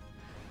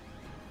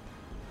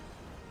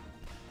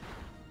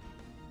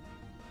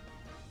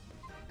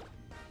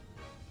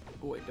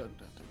 Oh, wait, don't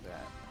do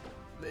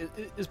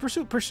that. Is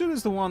Pursuit? Pursuit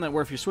is the one that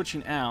where if you're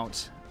switching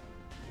out...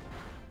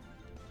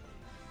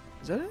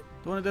 Is that it?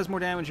 The one that does more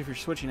damage if you're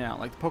switching out.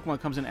 Like the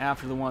Pokemon comes in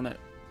after the one that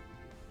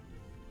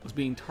was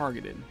being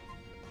targeted.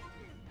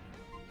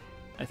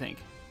 I think.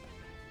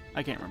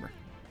 I can't remember.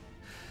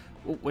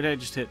 Oh, what did I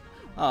just hit?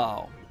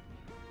 Oh.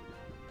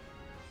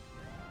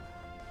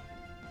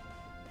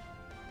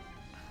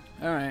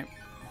 Alright.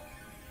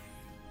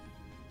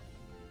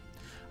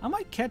 I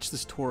might catch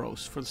this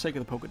Tauros for the sake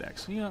of the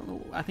Pokedex. You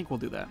know, I think we'll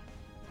do that.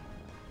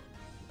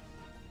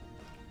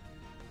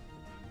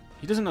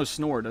 He doesn't know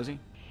Snore, does he?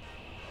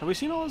 Have we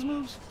seen all his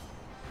moves?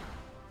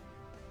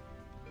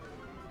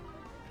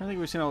 I think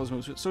we've seen all his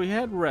moves. So he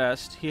had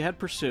Rest, he had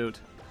Pursuit.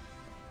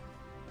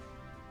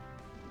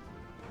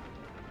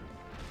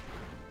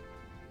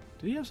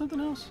 Did he have something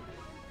else?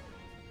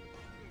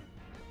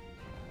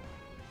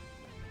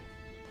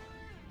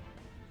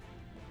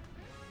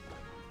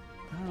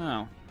 I don't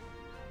know.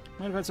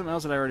 Might have had something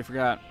else that I already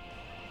forgot.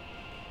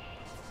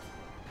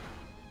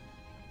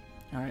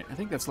 Alright, I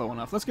think that's low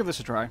enough. Let's give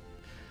this a try.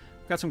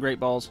 Got some Great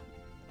Balls.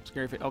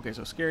 Scary Face. Okay,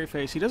 so Scary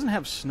Face. He doesn't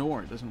have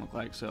Snore, it doesn't look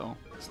like, so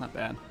it's not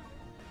bad.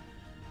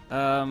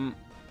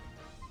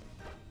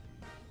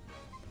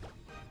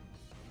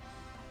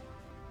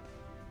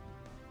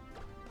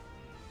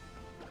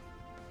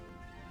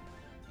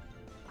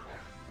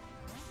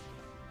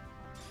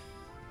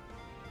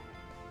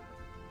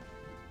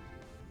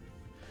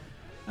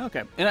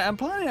 Okay, and I'm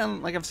planning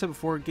on, like I've said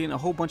before, getting a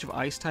whole bunch of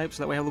ice types,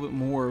 so that way I have a little bit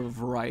more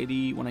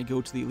variety when I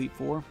go to the Elite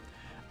Four.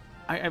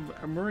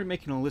 I'm already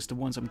making a list of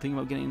ones I'm thinking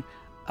about getting.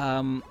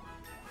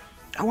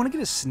 I want to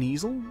get a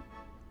Sneasel,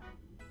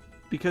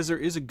 because there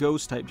is a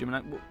Ghost type gym,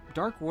 and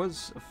Dark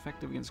was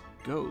effective against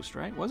Ghost,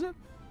 right? Was it?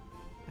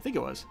 I think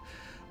it was.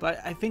 But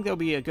I think that would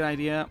be a good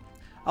idea.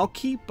 I'll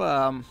keep,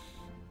 I'm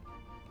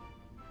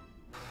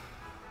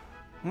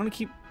going to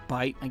keep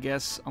Bite, I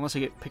guess, unless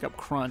I pick up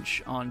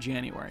Crunch on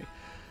January.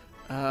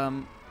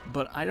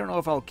 But I don't know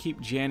if I'll keep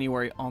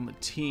January on the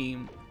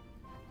team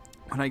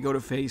when I go to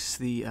face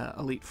the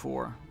Elite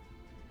Four.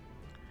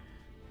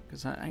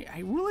 Because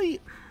I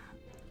really...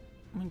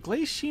 I mean,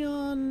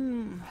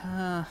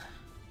 Glaceon...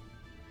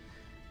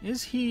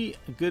 is he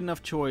a good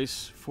enough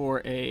choice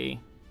for a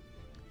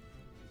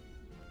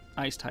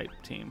Ice-type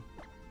team?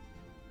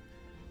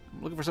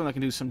 I'm looking for something that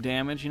can do some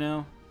damage, you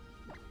know?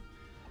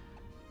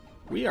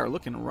 We are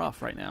looking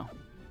rough right now.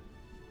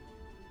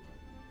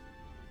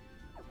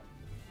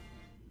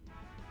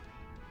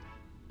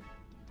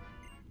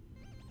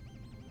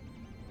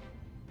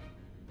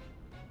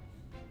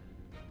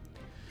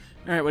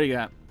 Alright, what do you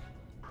got?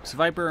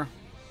 Viper.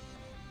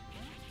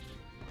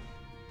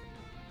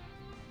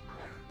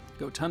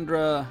 Go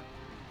Tundra.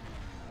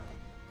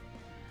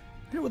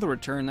 Hit it with a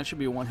return. That should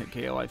be a one-hit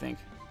KO, I think.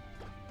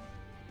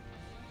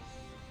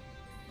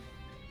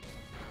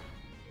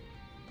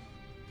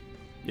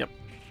 Yep.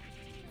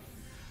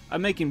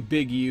 I'm making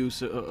big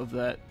use of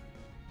that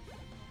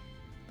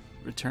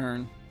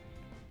return.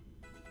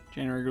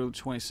 January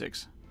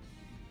 26th.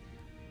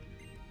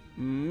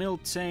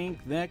 Miltank,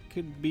 that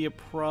could be a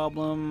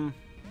problem.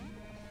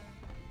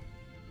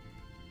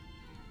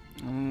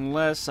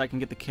 Unless I can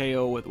get the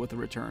KO with the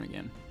return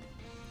again.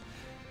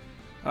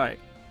 Alright.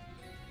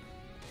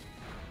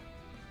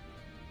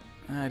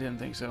 I didn't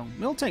think so.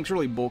 Miltank's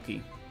really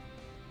bulky.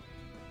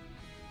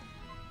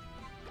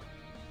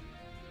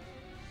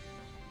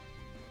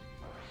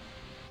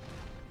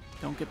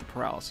 Don't get the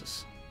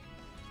paralysis.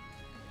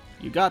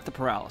 You got the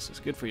paralysis.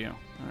 Good for you.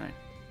 Alright.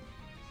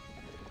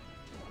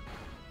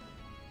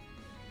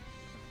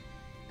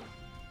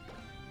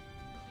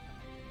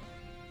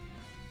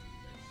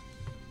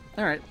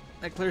 Alright.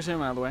 That clears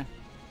him out of the way.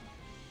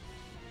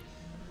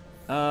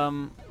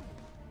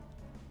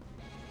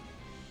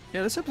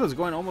 Yeah, this episode's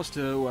going almost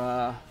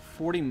to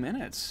 40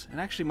 minutes. It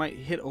actually might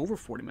hit over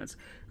 40 minutes.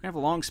 We're going to have a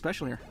long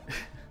special here.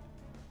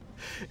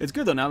 It's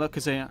good, though, now,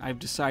 because I've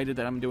decided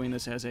that I'm doing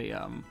this as a,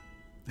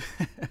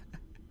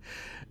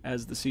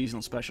 as the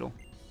seasonal special.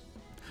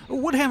 Oh,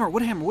 Woodhammer,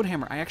 Woodhammer,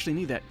 Woodhammer. I actually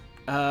need that.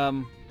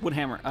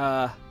 Woodhammer.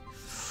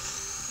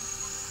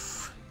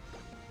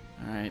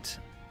 Alright.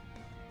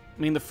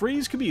 I mean, the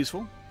freeze could be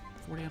useful.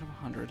 40 out of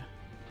 100.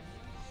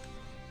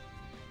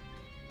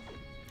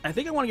 I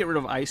think I want to get rid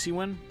of Icy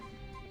Wind.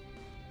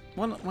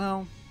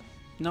 Well,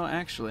 no,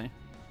 actually.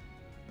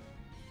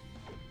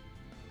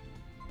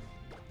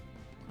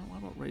 Oh, what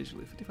about Razor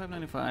Leaf?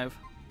 55.95.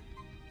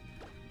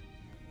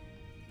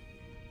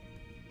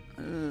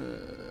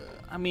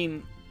 I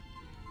mean,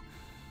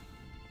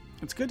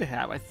 it's good to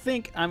have. I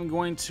think I'm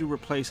going to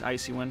replace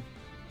Icy Wind.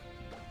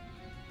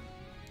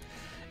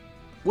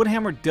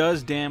 Woodhammer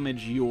does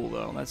damage Yule,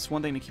 though. That's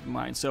one thing to keep in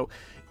mind. So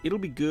it'll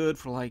be good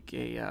for like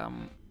a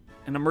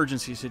an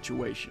emergency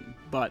situation.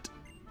 But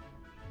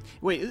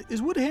wait,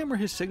 is Woodhammer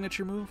his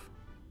signature move?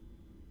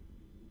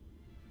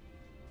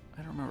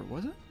 I don't remember.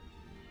 Was it?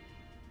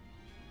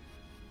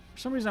 For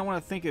some reason, I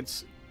want to think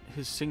it's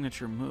his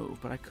signature move,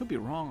 but I could be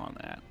wrong on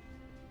that.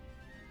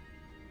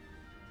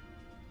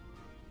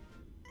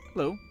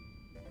 Hello.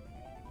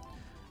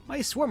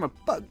 My swarm of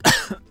bug.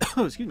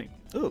 Oh, excuse me.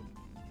 Oh.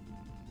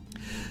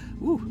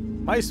 Ooh,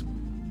 mice.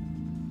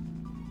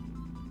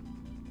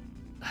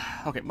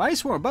 Okay, my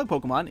swarm of bug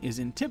Pokemon is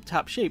in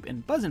tip-top shape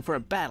and buzzing for a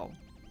battle.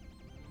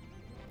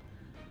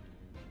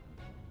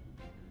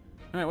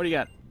 Alright, what do you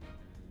got?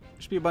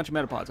 Should be a bunch of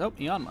Metapods. Oh,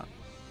 Eonma.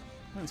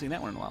 I haven't seen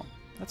that one in a while.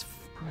 That's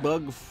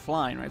bug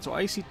flying, right? So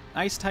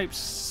ice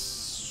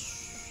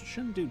types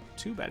shouldn't do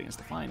too bad against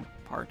the flying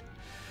part.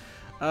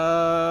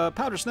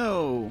 Powder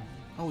Snow.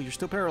 Oh, you're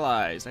still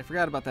paralyzed. I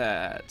forgot about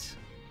that.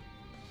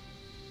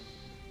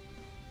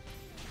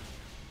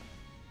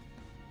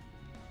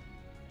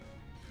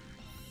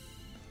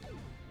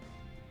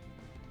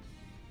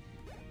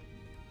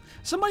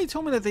 Somebody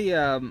told me that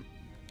the,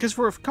 because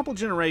for a couple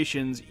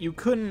generations, you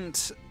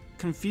couldn't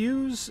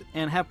confuse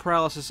and have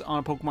paralysis on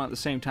a Pokemon at the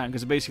same time,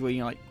 because basically, you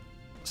know, like,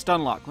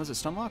 stun lock. Was it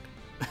stun lock?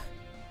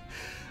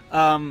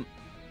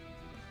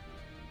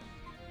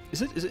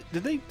 Is it,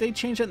 did they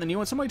change that in the new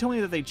one? Somebody told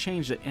me that they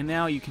changed it, and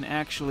now you can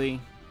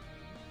actually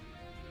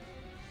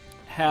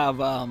have,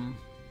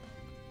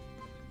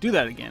 do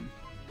that again.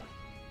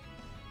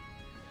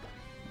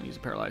 I'll use a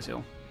Paralyze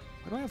Hill.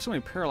 Why do I have so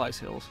many Paralyze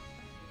Hills?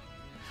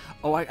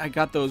 Oh, I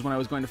got those when I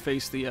was going to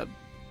face the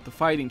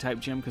fighting type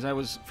gym, because I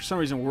was, for some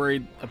reason,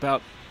 worried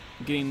about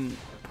getting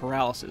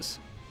paralysis.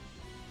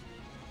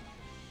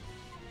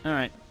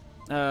 Alright.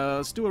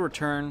 Let's do a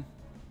return.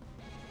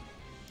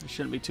 It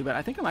shouldn't be too bad.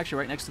 I think I'm actually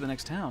right next to the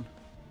next town.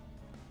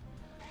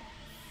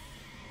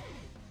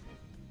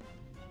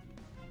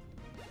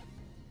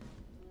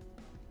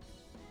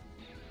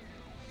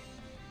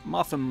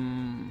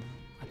 Motham.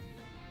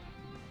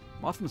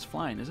 Motham's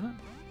flying, isn't it?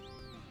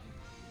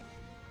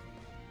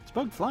 It's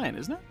bug flying,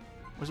 isn't it?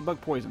 Or is it bug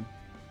poison?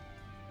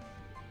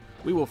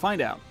 We will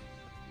find out.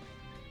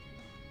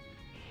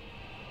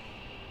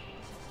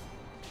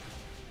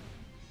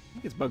 I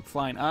think it's bug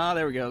flying. Ah,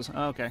 there he goes.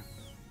 Okay.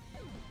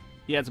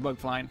 Yeah, it's a bug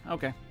flying.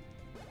 Okay.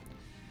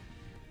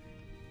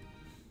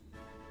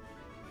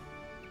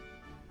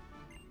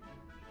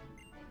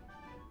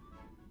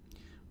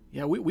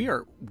 Yeah, we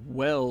are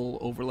well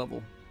over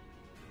level.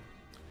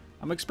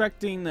 I'm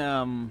expecting,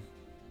 oh,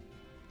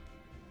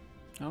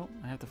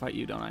 I have to fight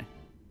you, don't I?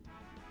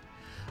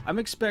 I'm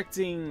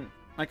expecting,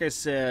 like I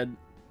said,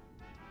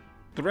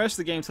 the rest of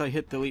the game till I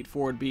hit the Elite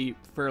Four would be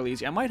fairly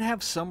easy. I might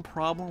have some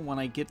problem when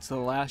I get to the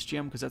last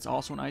gym, because that's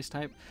also an Ice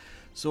type.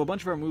 So a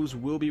bunch of our moves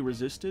will be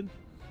resisted.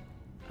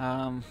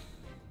 So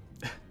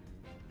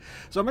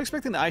I'm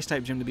expecting the Ice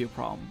type gym to be a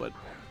problem, but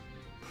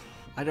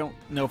I don't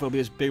know if it'll be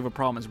as big of a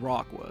problem as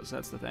Rock was.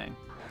 That's the thing.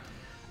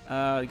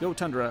 Go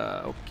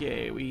Tundra.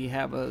 Okay, we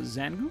have a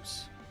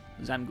Zangoose?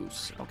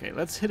 Zangoose. Okay,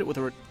 let's hit it with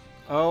a...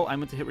 Oh, I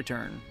meant to hit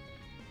return.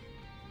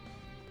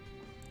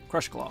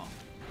 Crush Claw.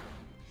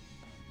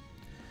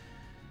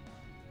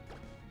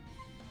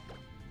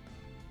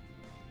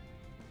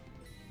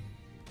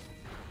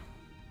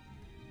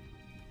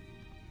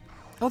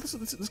 Oh,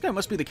 this guy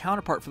must be the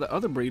counterpart for the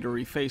other breeder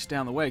he faced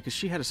down the way, because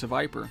she had a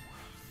Seviper.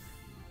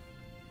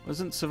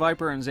 Wasn't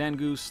Seviper and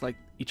Zangoose like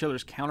each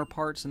other's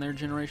counterparts in their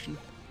generation?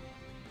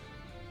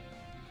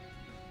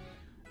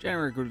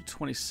 January grew to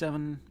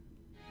 27.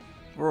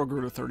 Laurel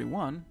grew to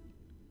 31.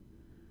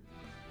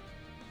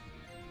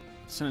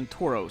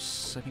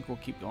 Centauros. I think we'll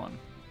keep going.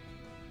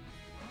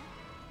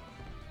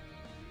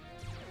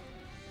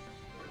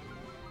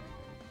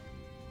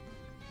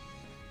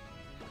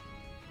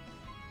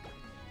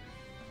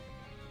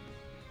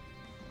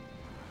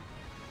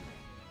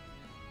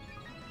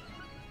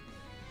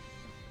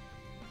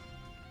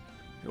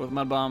 With a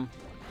Mud Bomb.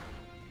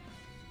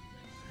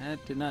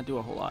 That did not do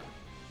a whole lot.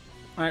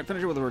 Alright,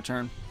 finish it with a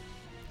return.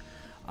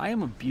 I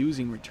am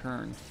abusing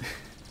return.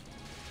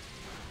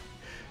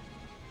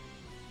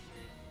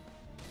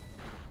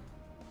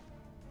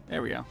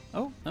 There we go.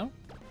 Oh, no.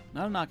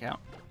 Not a knockout.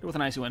 Do it with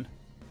an Icy Wind.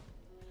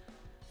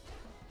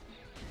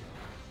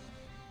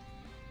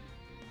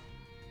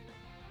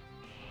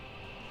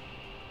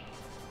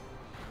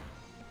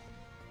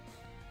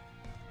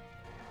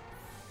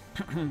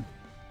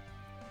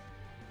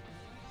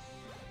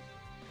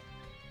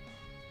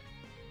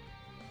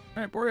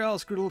 Alright,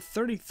 Borealis grew to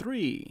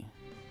 33.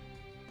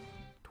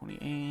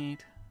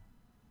 28.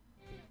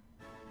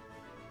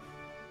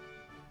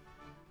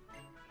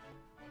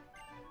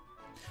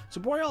 So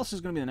Borealis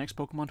is going to be the next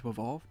Pokemon to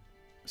evolve.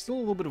 Still a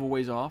little bit of a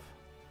ways off.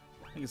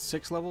 I think it's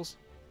 6 levels.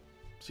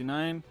 See,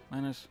 9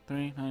 minus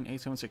 3, 9,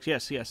 8, 7, 6.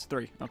 Yes,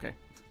 3. Okay.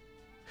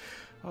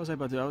 What was I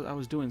about to do? I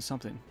was doing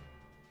something.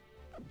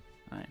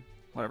 Alright,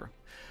 whatever.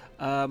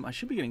 I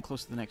should be getting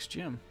close to the next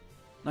gym.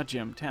 Not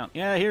gym, town.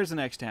 Yeah, here's the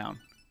next town.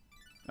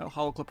 Oh,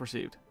 Hollow Clip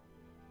received.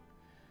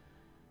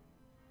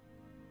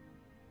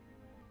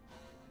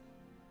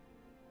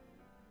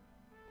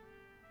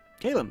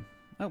 Caleb.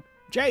 Oh,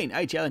 Jane,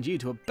 I challenge you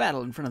to a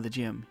battle in front of the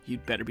gym.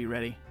 You'd better be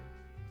ready.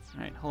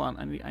 Alright, hold on.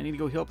 I need to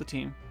go heal up the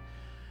team.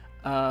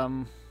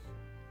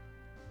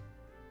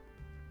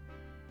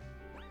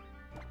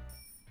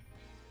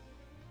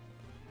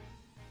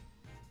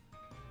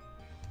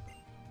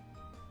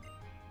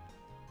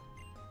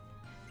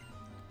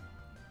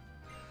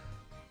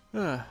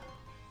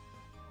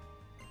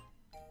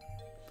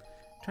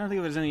 Trying to think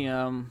if there's any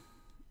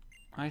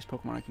ice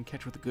Pokemon I can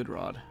catch with a good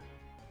rod.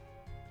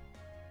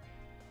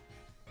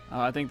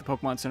 I think the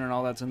Pokemon Center and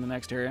all that's in the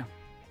next area.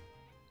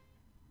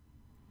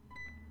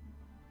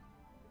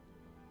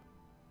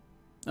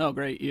 Oh,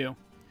 great, you.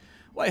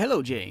 Why,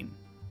 hello, Jane.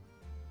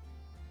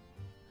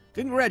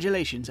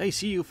 Congratulations, I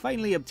see you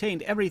finally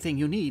obtained everything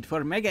you need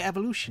for Mega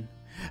Evolution.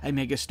 A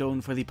Mega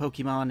Stone for the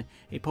Pokemon,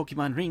 a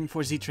Pokemon Ring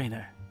for the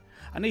Trainer,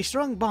 and a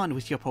strong bond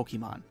with your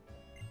Pokemon.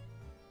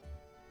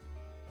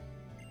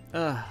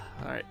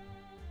 Alright.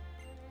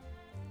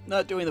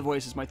 Not doing the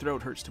voices, my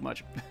throat hurts too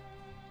much.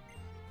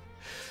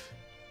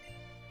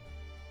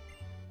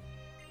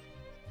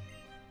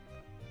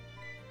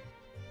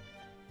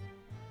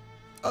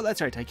 Oh,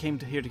 that's right, I came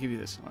here to give you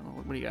this.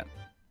 What do you got?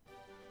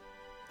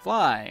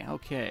 Fly,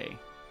 okay.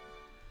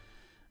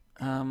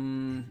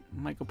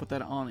 Might go put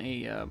that on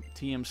a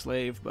TM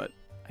Slave, but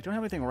I don't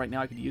have anything right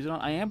now I could use it on.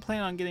 I am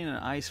planning on getting an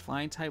Ice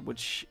Flying type,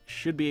 which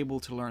should be able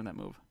to learn that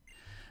move.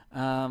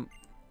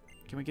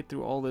 Can we get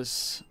through all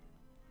this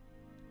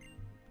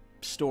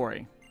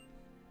story?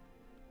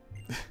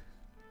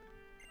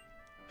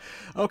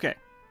 Okay.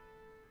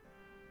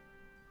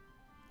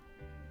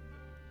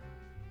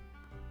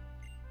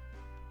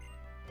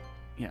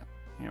 Yeah,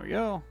 here we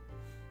go.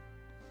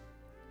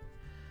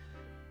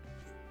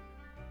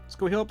 Let's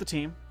go heal up the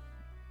team.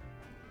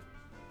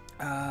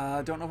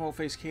 Don't know if I'll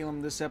face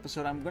Caleb this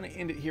episode. I'm going to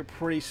end it here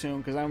pretty soon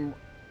because I'm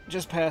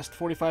just past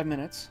 45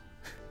 minutes.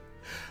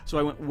 So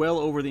I went well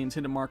over the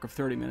intended mark of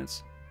 30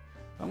 minutes.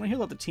 I'm going to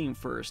heal up the team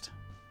first.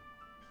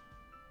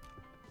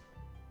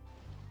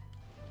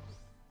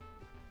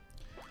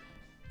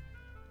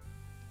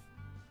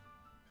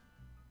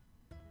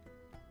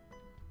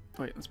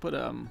 wait. Let's put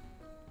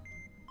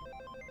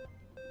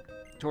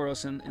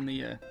Tauros in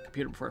the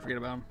computer before I forget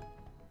about him.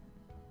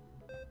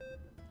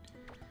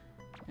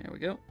 There we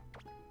go.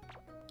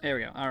 There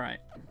we go. All right.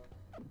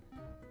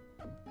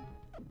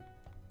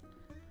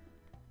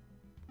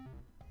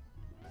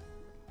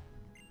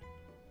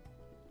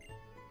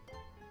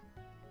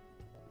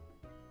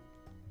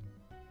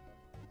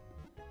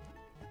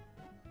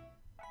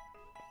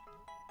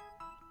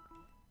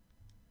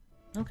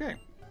 Okay.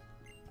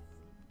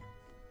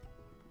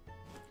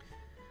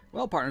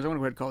 Well, partners, I'm going to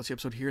go ahead and call this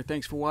episode here.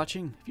 Thanks for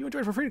watching. If you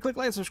enjoyed, feel free to click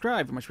like and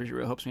subscribe. Much appreciated. It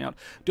really helps me out.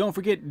 Don't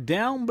forget,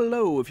 down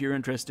below, if you're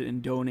interested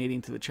in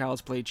donating to the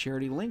Child's Play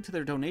charity, link to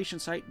their donation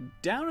site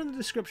down in the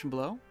description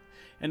below.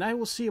 And I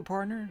will see you,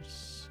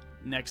 partners,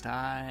 next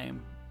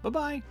time.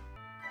 Bye-bye.